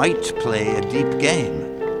who might play a deep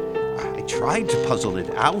game. I tried to puzzle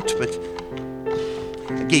it out, but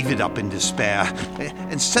I gave it up in despair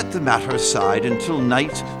and set the matter aside until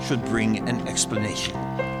night should bring an explanation.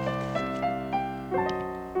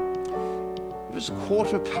 It was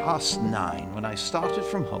 9:15 when I started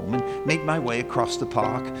from home and made my way across the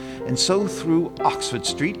park and so through Oxford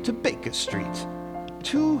Street to Baker Street.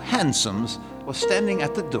 2 hansoms were standing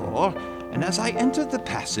at the door, and as I entered the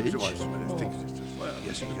passage,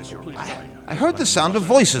 I heard the sound of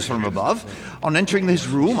voices from above. On entering this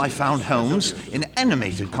room, I found Holmes in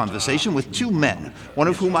animated conversation with 2 men, one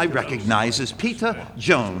of whom I recognized as Peter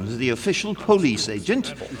Jones, the official police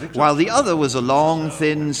agent, while the other was a long,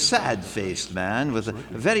 thin, sad-faced man with a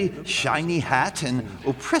very shiny hat and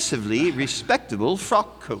oppressively respectable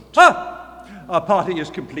frock coat. Our party is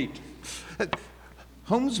complete.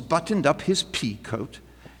 Holmes buttoned up his pea coat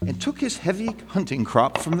and took his heavy hunting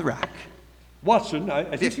crop from the rack. Watson,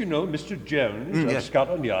 I think you know Mr. Jones of yes.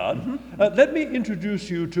 Scotland Yard. Let me introduce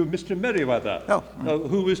you to Mr. Merriweather,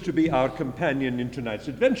 who is to be our companion in tonight's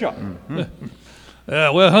adventure.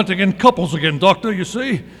 We're hunting in couples again, Doctor, you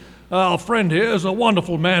see. Our friend here is a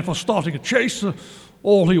wonderful man for starting a chase.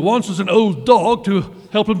 All he wants is an old dog to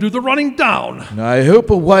help him do the running down. I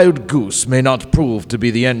hope a wild goose may not prove to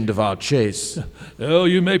be the end of our chase. Oh,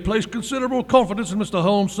 you may place considerable confidence in Mr.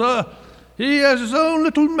 Holmes, sir. He has his own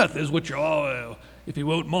little methods, which are, if he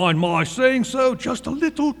won't mind my saying so, just a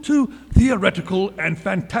little too theoretical and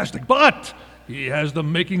fantastic. But he has the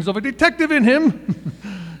makings of a detective in him.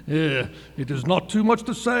 It is not too much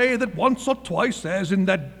to say that once or twice, as in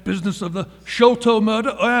that business of the Sholto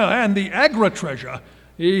murder and the Agra treasure,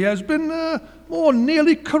 he has been more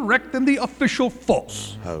nearly correct than the official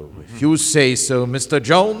false. Oh, if you say so, Mr.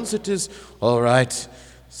 Jones, it is all right.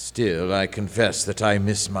 Still, I confess that I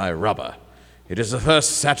miss my rubber. It is the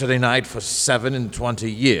first Saturday night for 27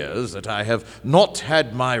 years that I have not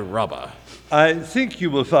had my rubber. I think you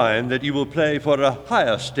will find that you will play for a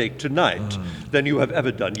higher stake tonight than you have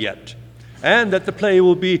ever done yet, and that the play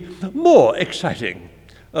will be more exciting.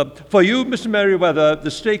 For you, Mr. Merriweather,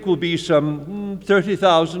 the stake will be some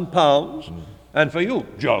 £30,000, and for you,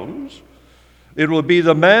 Jones, it will be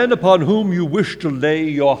the man upon whom you wish to lay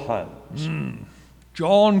your hands.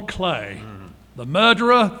 John Clay, the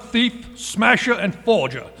murderer, thief, smasher, and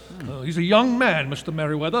forger. He's a young man, Mr.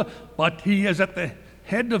 Merriweather, but he is at the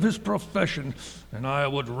head of his profession, and I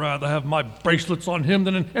would rather have my bracelets on him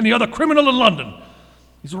than any other criminal in London.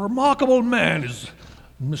 He's a remarkable man, is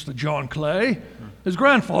Mr. John Clay. His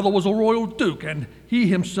grandfather was a royal duke, and he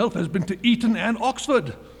himself has been to Eton and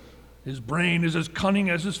Oxford. His brain is as cunning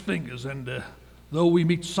as his fingers, and though we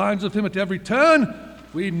meet signs of him at every turn,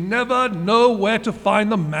 we never know where to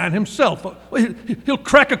find the man himself. He'll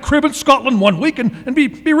crack a crib in Scotland one week and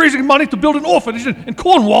be raising money to build an orphanage in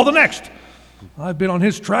Cornwall the next. I've been on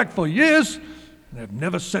his track for years, and have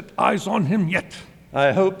never set eyes on him yet.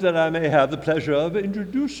 I hope that I may have the pleasure of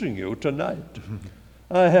introducing you tonight.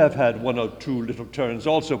 I have had 1 or 2 little turns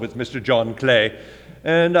also with Mr. John Clay,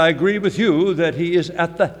 and I agree with you that he is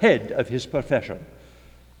at the head of his profession.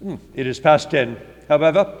 It is past 10,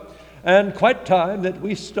 however, and quite time that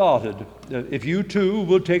we started. If you two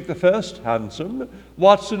will take the first hansom,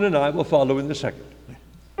 Watson and I will follow in the second.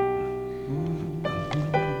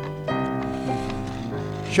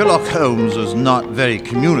 Sherlock Holmes was not very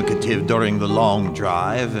communicative during the long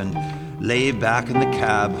drive and lay back in the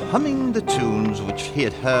cab humming the tunes which he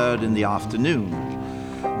had heard in the afternoon.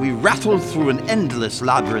 We rattled through an endless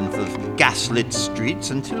labyrinth of gaslit streets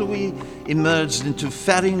until we emerged into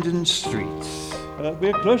Farringdon Street.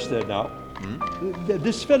 We're close there now.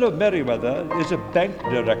 This fellow Merriweather is a bank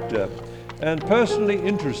director and personally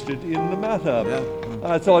interested in the matter.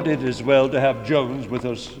 I thought it is well to have Jones with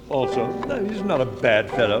us also. He's not a bad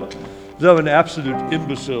fellow, though an absolute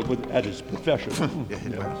imbecile at his profession.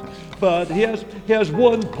 But he has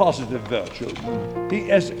one positive virtue. He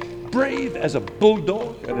is brave as a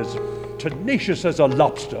bulldog and as tenacious as a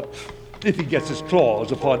lobster. if he gets his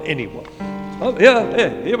claws upon anyone. Oh,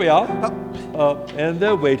 here we are. And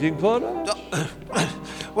they're waiting for us.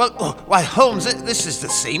 Why, Holmes, this is the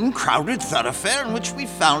same crowded thoroughfare in which we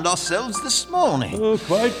found ourselves this morning. Oh,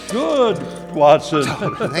 quite good, Watson.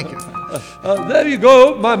 Thank you. There you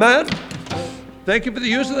go, my man. Thank you for the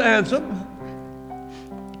use of the hansom.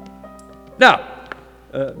 Now,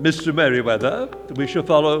 Mr. Merriweather, we shall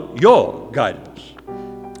follow your guidance.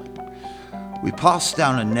 We passed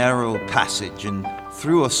down a narrow passage and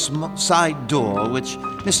through a side door which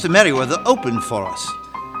Mr. Merriweather opened for us.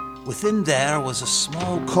 Within there was a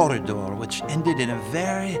small corridor which ended in a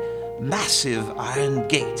very massive iron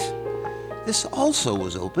gate. This also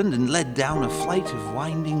was opened and led down a flight of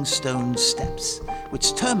winding stone steps,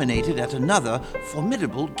 which terminated at another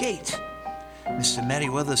formidable gate. Mr.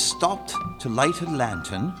 Merriweather stopped to light a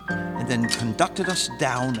lantern and then conducted us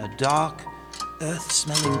down a dark,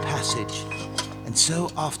 earth-smelling passage. And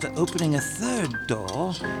so, after opening a third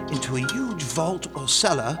door into a huge vault or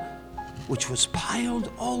cellar, which was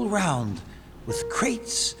piled all round with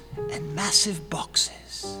crates and massive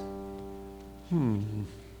boxes.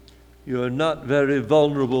 You're not very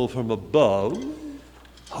vulnerable from above.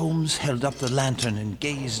 Holmes held up the lantern and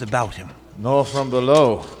gazed about him. Nor from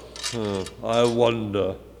below. I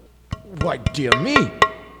wonder. Why, dear me,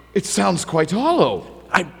 it sounds quite hollow.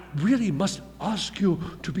 I really must ask you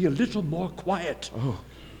to be a little more quiet.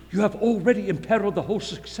 You have already imperiled the whole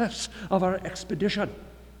success of our expedition.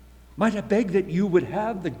 Might I beg that you would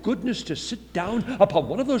have the goodness to sit down upon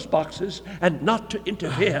one of those boxes and not to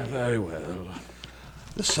interfere? Very well.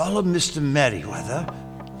 The solemn Mr. Merriweather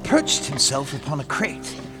perched himself upon a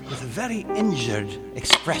crate with a very injured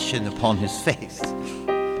expression upon his face,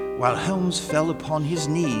 while Holmes fell upon his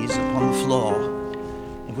knees upon the floor,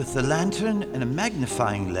 and with the lantern and a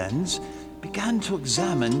magnifying lens began to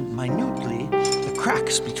examine minutely the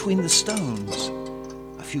cracks between the stones.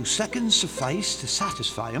 A few seconds sufficed to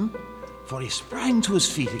satisfy him, for he sprang to his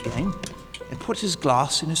feet again and put his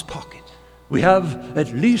glass in his pocket. We have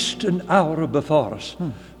at least an hour before us,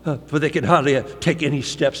 for they can hardly take any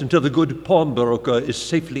steps until the good pawnbroker is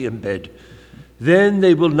safely in bed. Then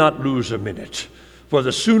they will not lose a minute, for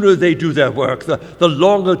the sooner they do their work, the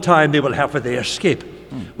longer time they will have for their escape.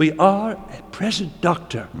 We are at present,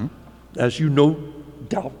 Doctor, as you no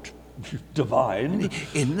doubt divine,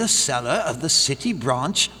 in the cellar of the city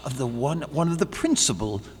branch of the one of the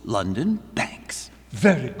principal London banks.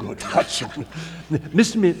 Very good, Hudson.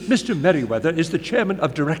 Mr. Merriweather is the chairman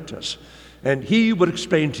of directors, and he would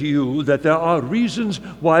explain to you that there are reasons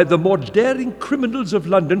why the more daring criminals of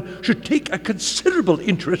London should take a considerable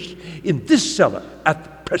interest in this cellar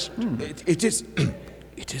at present. It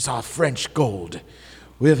is our French gold.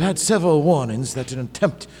 We have had several warnings that an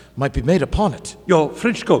attempt might be made upon it. Your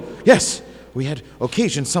French gold? Yes. We had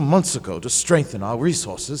occasion some months ago to strengthen our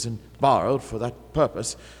resources and borrowed for that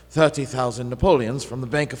purpose 30,000 Napoleons from the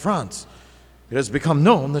Bank of France. It has become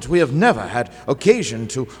known that we have never had occasion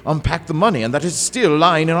to unpack the money and that it is still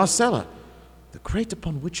lying in our cellar. The crate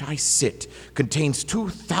upon which I sit contains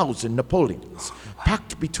 2,000 Napoleons,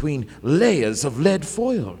 packed between layers of lead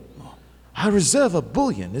foil. Our reserve of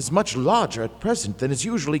bullion is much larger at present than is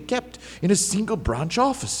usually kept in a single branch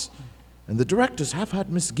office, and the directors have had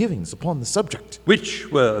misgivings upon the subject. Which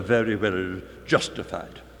were very well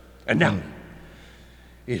justified. And now,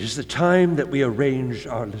 it is the time that we arrange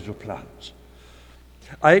our little plans.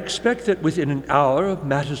 I expect that within an hour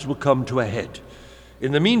matters will come to a head.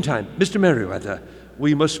 In the meantime, Mr. Merriweather,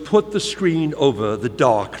 we must put the screen over the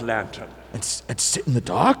dark lantern. And sit in the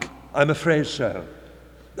dark? I'm afraid so.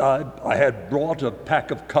 I had brought a pack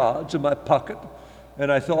of cards in my pocket,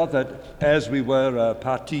 and I thought that as we were a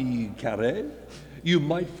partie carrée, you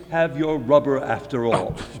might have your rubber after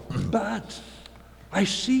all. But I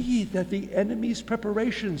see that the enemy's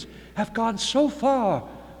preparations have gone so far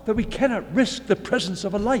that we cannot risk the presence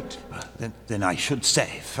of a light. Then I should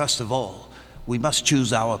say, first of all, we must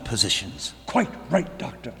choose our positions. Quite right,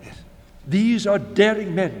 Doctor. These are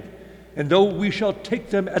daring men, and though we shall take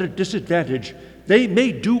them at a disadvantage, they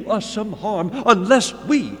may do us some harm unless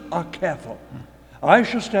we are careful. I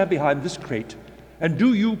shall stand behind this crate, and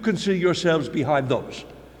do you conceal yourselves behind those.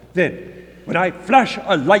 Then, when I flash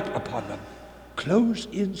a light upon them, close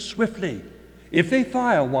in swiftly. If they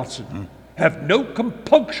fire, Watson, have no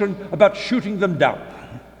compunction about shooting them down.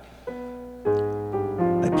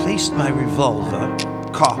 I placed my revolver,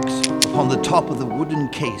 cocked, upon the top of the wooden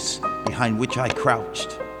case behind which I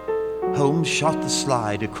crouched. Holmes shot the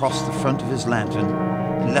slide across the front of his lantern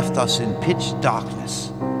and left us in pitch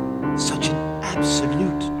darkness. Such an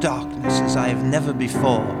absolute darkness as I have never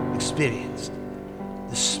before experienced.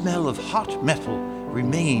 The smell of hot metal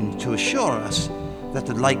remained to assure us that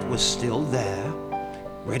the light was still there,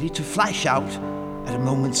 ready to flash out at a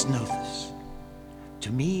moment's notice.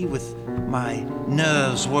 To me, with my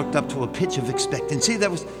nerves worked up to a pitch of expectancy, there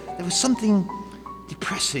was something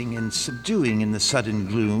depressing and subduing in the sudden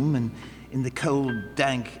gloom and in the cold,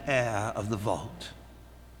 dank air of the vault.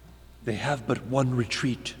 They have but one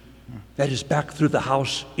retreat. That is back through the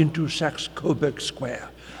house into Saxe-Coburg Square.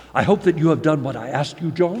 I hope that you have done what I asked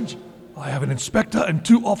you, Jones. I have an inspector and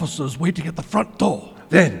 2 officers waiting at the front door.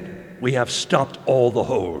 Then we have stopped all the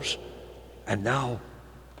holes. And now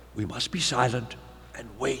we must be silent and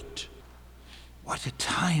wait. What a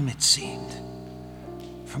time it seemed.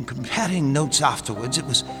 From comparing notes afterwards, it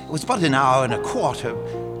was but an hour and a quarter,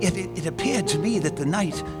 yet it appeared to me that the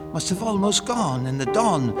night must have almost gone and the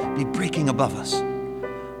dawn be breaking above us.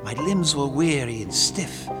 My limbs were weary and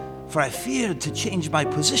stiff, for I feared to change my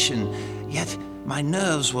position, yet my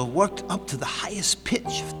nerves were worked up to the highest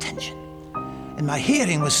pitch of tension. And my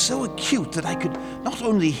hearing was so acute that I could not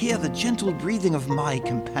only hear the gentle breathing of my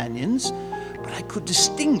companions, but I could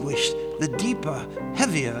distinguish the deeper,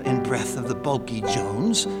 heavier in breath of the bulky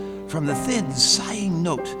Jones from the thin, sighing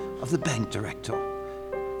note of the bank director.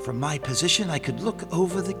 From my position, I could look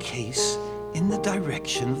over the case in the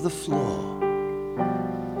direction of the floor.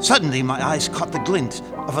 Suddenly, my eyes caught the glint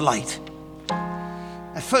of a light.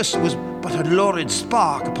 At first, it was but a lurid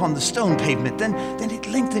spark upon the stone pavement. Then it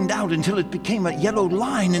lengthened out until it became a yellow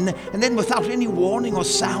line, and then, without any warning or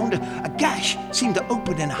sound, a gash seemed to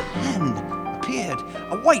open, and a hand appeared,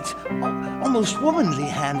 a white, almost womanly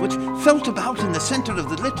hand, which felt about in the center of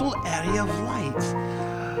the little area of light.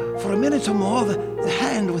 For a minute or more, the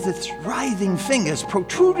hand with its writhing fingers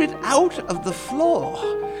protruded out of the floor.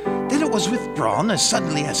 Then it was withdrawn as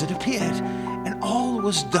suddenly as it appeared, and all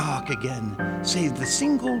was dark again, save the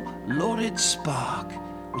single lurid spark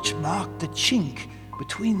which marked the chink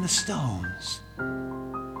between the stones.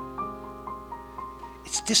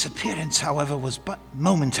 Its disappearance, however, was but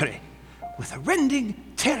momentary. With a rending,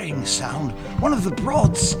 tearing sound, one of the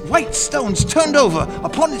broad white stones turned over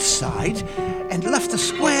upon its side and left a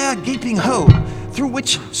square, gaping hole through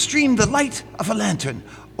which streamed the light of a lantern.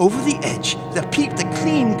 Over the edge, there peeped a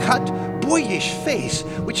clean-cut, boyish face,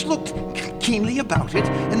 which looked keenly about it,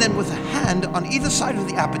 and then with a hand on either side of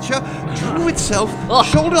the aperture, drew itself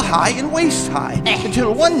shoulder-high and waist-high,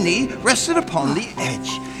 until one knee rested upon the edge.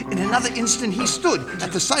 In another instant, he stood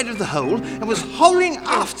at the side of the hole and was hauling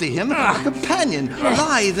after him a companion,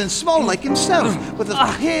 lithe and small like himself, with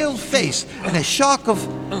a pale face and a shock of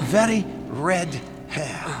very red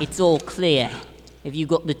hair. It's all clear. Have you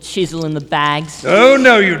got the chisel and the bags? Oh,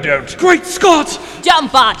 no, you don't. Great Scott!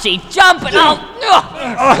 Jump, Archie, jump, and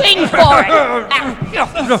I'll cling for it.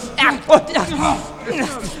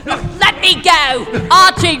 Let me go!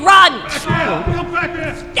 Archie, run!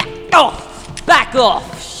 Back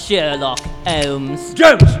off, Sherlock Holmes.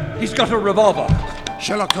 Jones, he's got a revolver.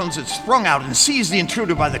 Sherlock Holmes had sprung out and seized the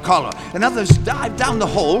intruder by the collar, and others dived down the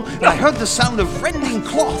hole, and I heard the sound of rending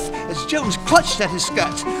cloth as Jones clutched at his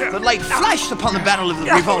skirts. The light flashed upon the barrel of the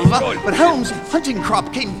revolver, but Holmes' hunting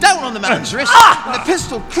crop came down on the man's wrist, and the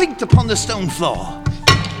pistol clinked upon the stone floor.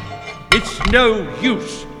 It's no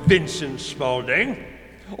use, Vincent Spaulding.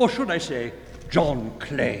 Or should I say, John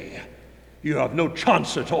Clay. You have no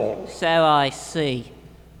chance at all. So I see.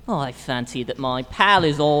 I fancy that my pal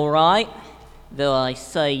is all right. Though I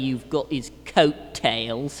say you've got his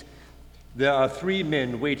coat-tails. There are 3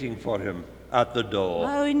 men waiting for him at the door.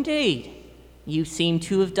 Oh, indeed. You seem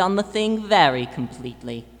to have done the thing very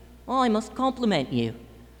completely. I must compliment you.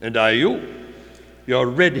 And I you. Your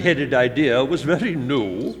red-headed idea was very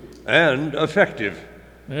new and effective.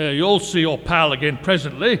 You'll see your pal again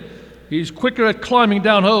presently. He's quicker at climbing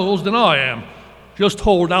down holes than I am. Just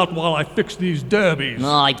hold out while I fix these derbies.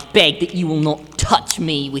 I beg that you will not touch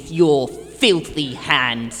me with your filthy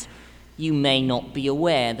hands. You may not be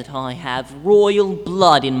aware that I have royal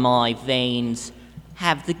blood in my veins.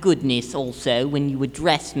 Have the goodness also, when you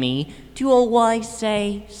address me, to always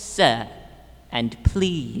say, sir, and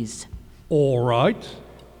please. All right.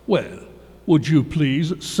 Well, would you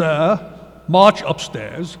please, sir, march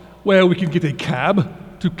upstairs, where we can get a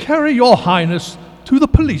cab to carry your highness to the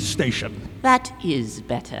police station. That is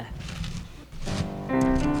better.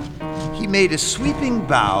 He made a sweeping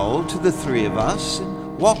bow to the 3 of us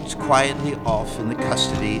and walked quietly off in the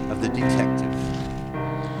custody of the detective.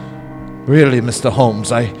 Really, Mr.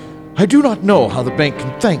 Holmes, I do not know how the bank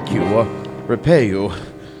can thank you or repay you.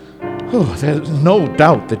 Oh, there's no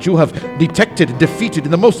doubt that you have detected and defeated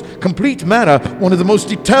in the most complete manner one of the most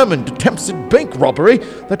determined attempts at bank robbery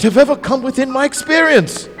that have ever come within my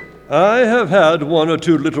experience. I have had one or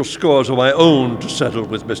two little scores of my own to settle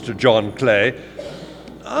with Mr. John Clay.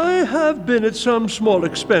 I have been at some small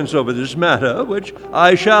expense over this matter, which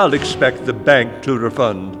I shall expect the bank to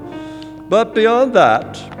refund. But beyond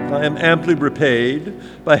that, I am amply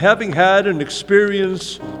repaid by having had an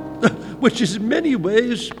experience which is in many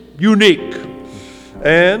ways unique,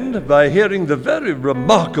 and by hearing the very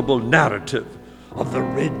remarkable narrative of the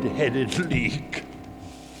Red-Headed League.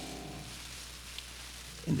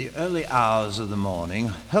 In the early hours of the morning,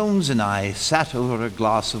 Holmes and I sat over a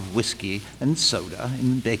glass of whiskey and soda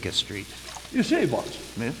in Baker Street. You see, Watson,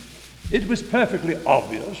 Yes? it was perfectly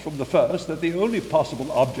obvious from the first that the only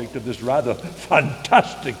possible object of this rather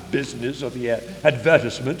fantastic business of the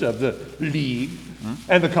advertisement of the League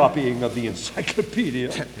and the copying of the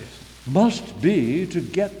encyclopedia must be to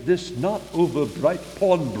get this not over-bright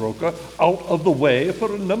pawnbroker out of the way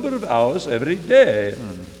for a number of hours every day.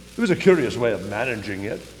 It was a curious way of managing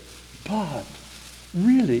it, but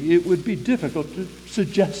really it would be difficult to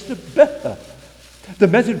suggest a better. The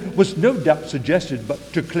method was no doubt suggested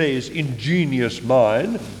but to Clay's ingenious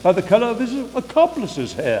mind by the color of his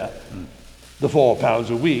accomplice's hair. The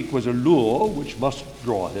 £4 a week was a lure which must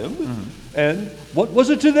draw him, and what was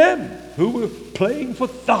it to them, who were playing for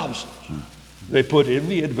thousands? They put in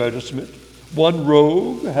the advertisement. One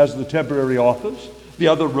rogue has the temporary office, the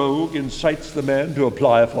other rogue incites the man to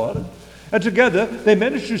apply for it, and together they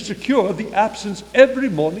managed to secure the absence every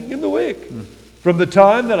morning in the week. From the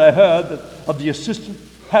time that I heard of the assistant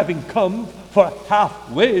having come for half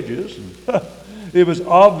wages, it was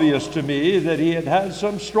obvious to me that he had had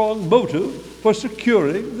some strong motive for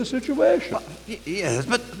securing the situation. Yes,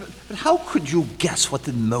 but how could you guess what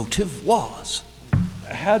the motive was?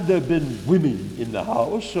 Had there been women in the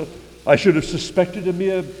house, I should have suspected a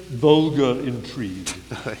mere vulgar intrigue.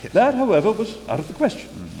 That, however, was out of the question.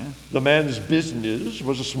 The man's business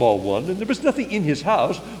was a small one, and there was nothing in his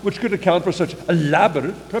house which could account for such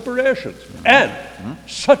elaborate preparations and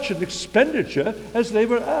such an expenditure as they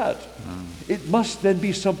were at. It must then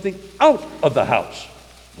be something out of the house.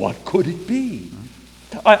 What could it be?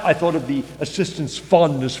 I thought of the assistant's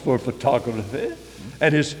fondness for photography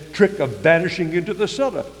and his trick of vanishing into the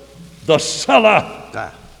cellar. The cellar!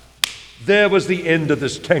 There was the end of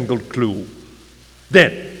this tangled clue.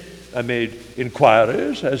 Then I made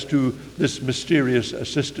inquiries as to this mysterious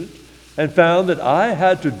assistant and found that I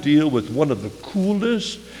had to deal with one of the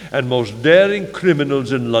coolest and most daring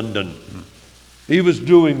criminals in London. He was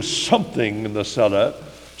doing something in the cellar,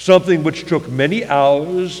 something which took many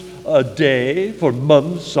hours a day for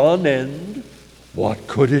months on end. What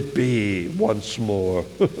could it be once more?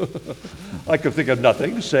 I could think of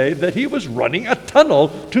nothing save that he was running a tunnel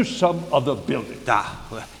to some other building.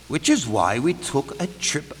 Which is why we took a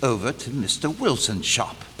trip over to Mr. Wilson's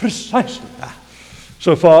shop. Precisely.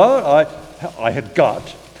 So far, I had got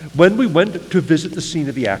when we went to visit the scene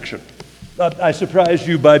of the action. I surprised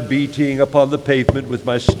you by beating upon the pavement with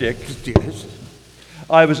my stick. Yes.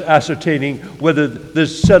 I was ascertaining whether the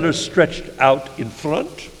cellar stretched out in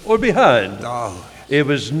front or behind. Oh. It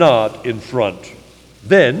was not in front.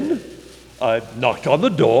 Then I knocked on the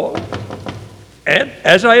door, and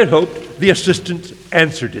as I had hoped, the assistant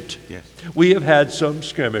answered it. Yes. We have had some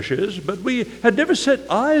skirmishes, but we had never set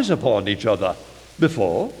eyes upon each other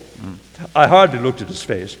before. I hardly looked at his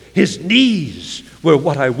face. His knees were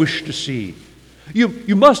what I wished to see.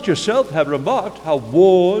 You must yourself have remarked how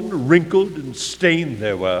worn, wrinkled, and stained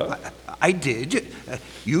they were. I did.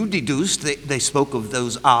 You deduced they spoke of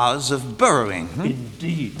those hours of burrowing.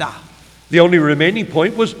 Indeed. The only remaining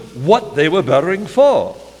point was what they were burrowing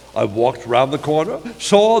for. I walked round the corner,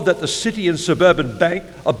 saw that the City and Suburban Bank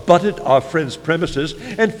abutted our friend's premises,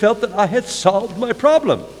 and felt that I had solved my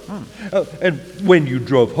problem. And when you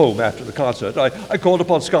drove home after the concert, I called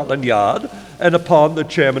upon Scotland Yard and upon the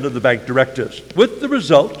chairman of the bank directors, with the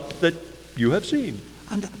result that you have seen.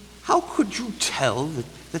 And how could you tell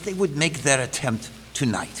that they would make their attempt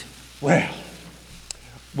tonight? Well,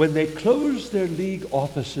 when they closed their league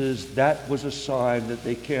offices, that was a sign that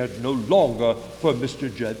they cared no longer for Mr.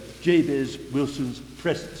 Jabez Wilson's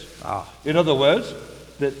presence. In other words,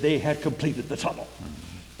 that they had completed the tunnel.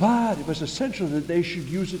 But it was essential that they should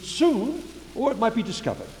use it soon, or it might be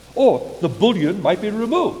discovered, or the bullion might be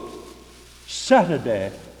removed.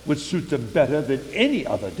 Saturday would suit them better than any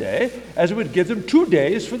other day, as it would give them 2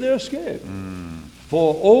 days for their escape.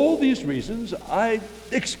 For all these reasons, I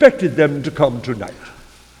expected them to come tonight.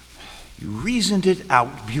 You reasoned it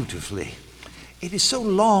out beautifully. It is so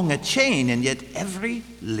long a chain, and yet every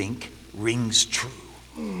link rings true.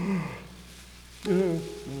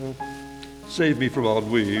 Save me from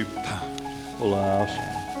ennui, alas.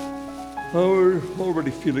 I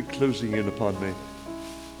already feel it closing in upon me.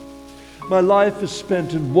 My life is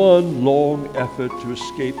spent in one long effort to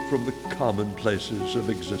escape from the commonplaces of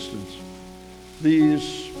existence.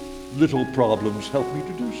 These little problems help me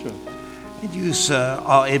to do so. And you, sir,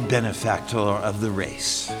 are a benefactor of the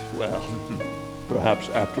race. Well, perhaps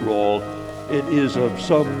after all, it is of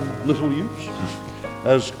some little use.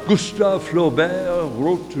 As Gustave Flaubert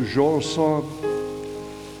wrote to George Sand,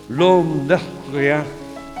 l'homme n'est rien,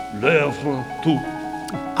 l'œuvre tout.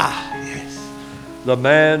 Ah, yes. The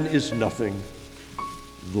man is nothing.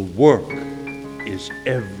 The work is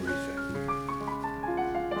everything.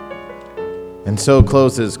 And so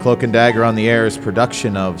closes Cloak and Dagger on the Air's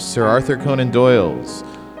production of Sir Arthur Conan Doyle's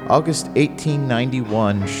August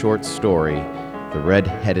 1891 short story, The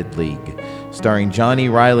Red-Headed League, starring John E.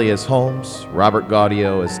 Reilly as Holmes, Robert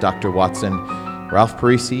Gaudio as Dr. Watson, Ralph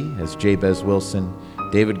Parisi as Jabez Wilson,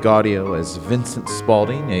 David Gaudio as Vincent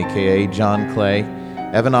Spaulding, a.k.a. John Clay,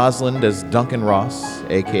 Evan Osland as Duncan Ross,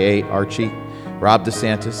 a.k.a. Archie, Rob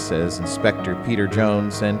DeSantis as Inspector Peter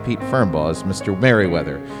Jones, and Pete Fernbaugh as Mr.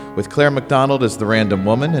 Merriweather, with Claire MacDonald as the Random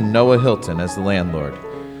Woman and Noah Hilton as the landlord.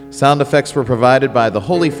 Sound effects were provided by the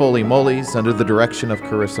Holy Foley Molies under the direction of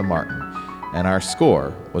Carissa Martin, and our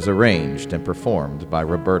score was arranged and performed by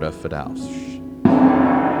Roberta Fadaus.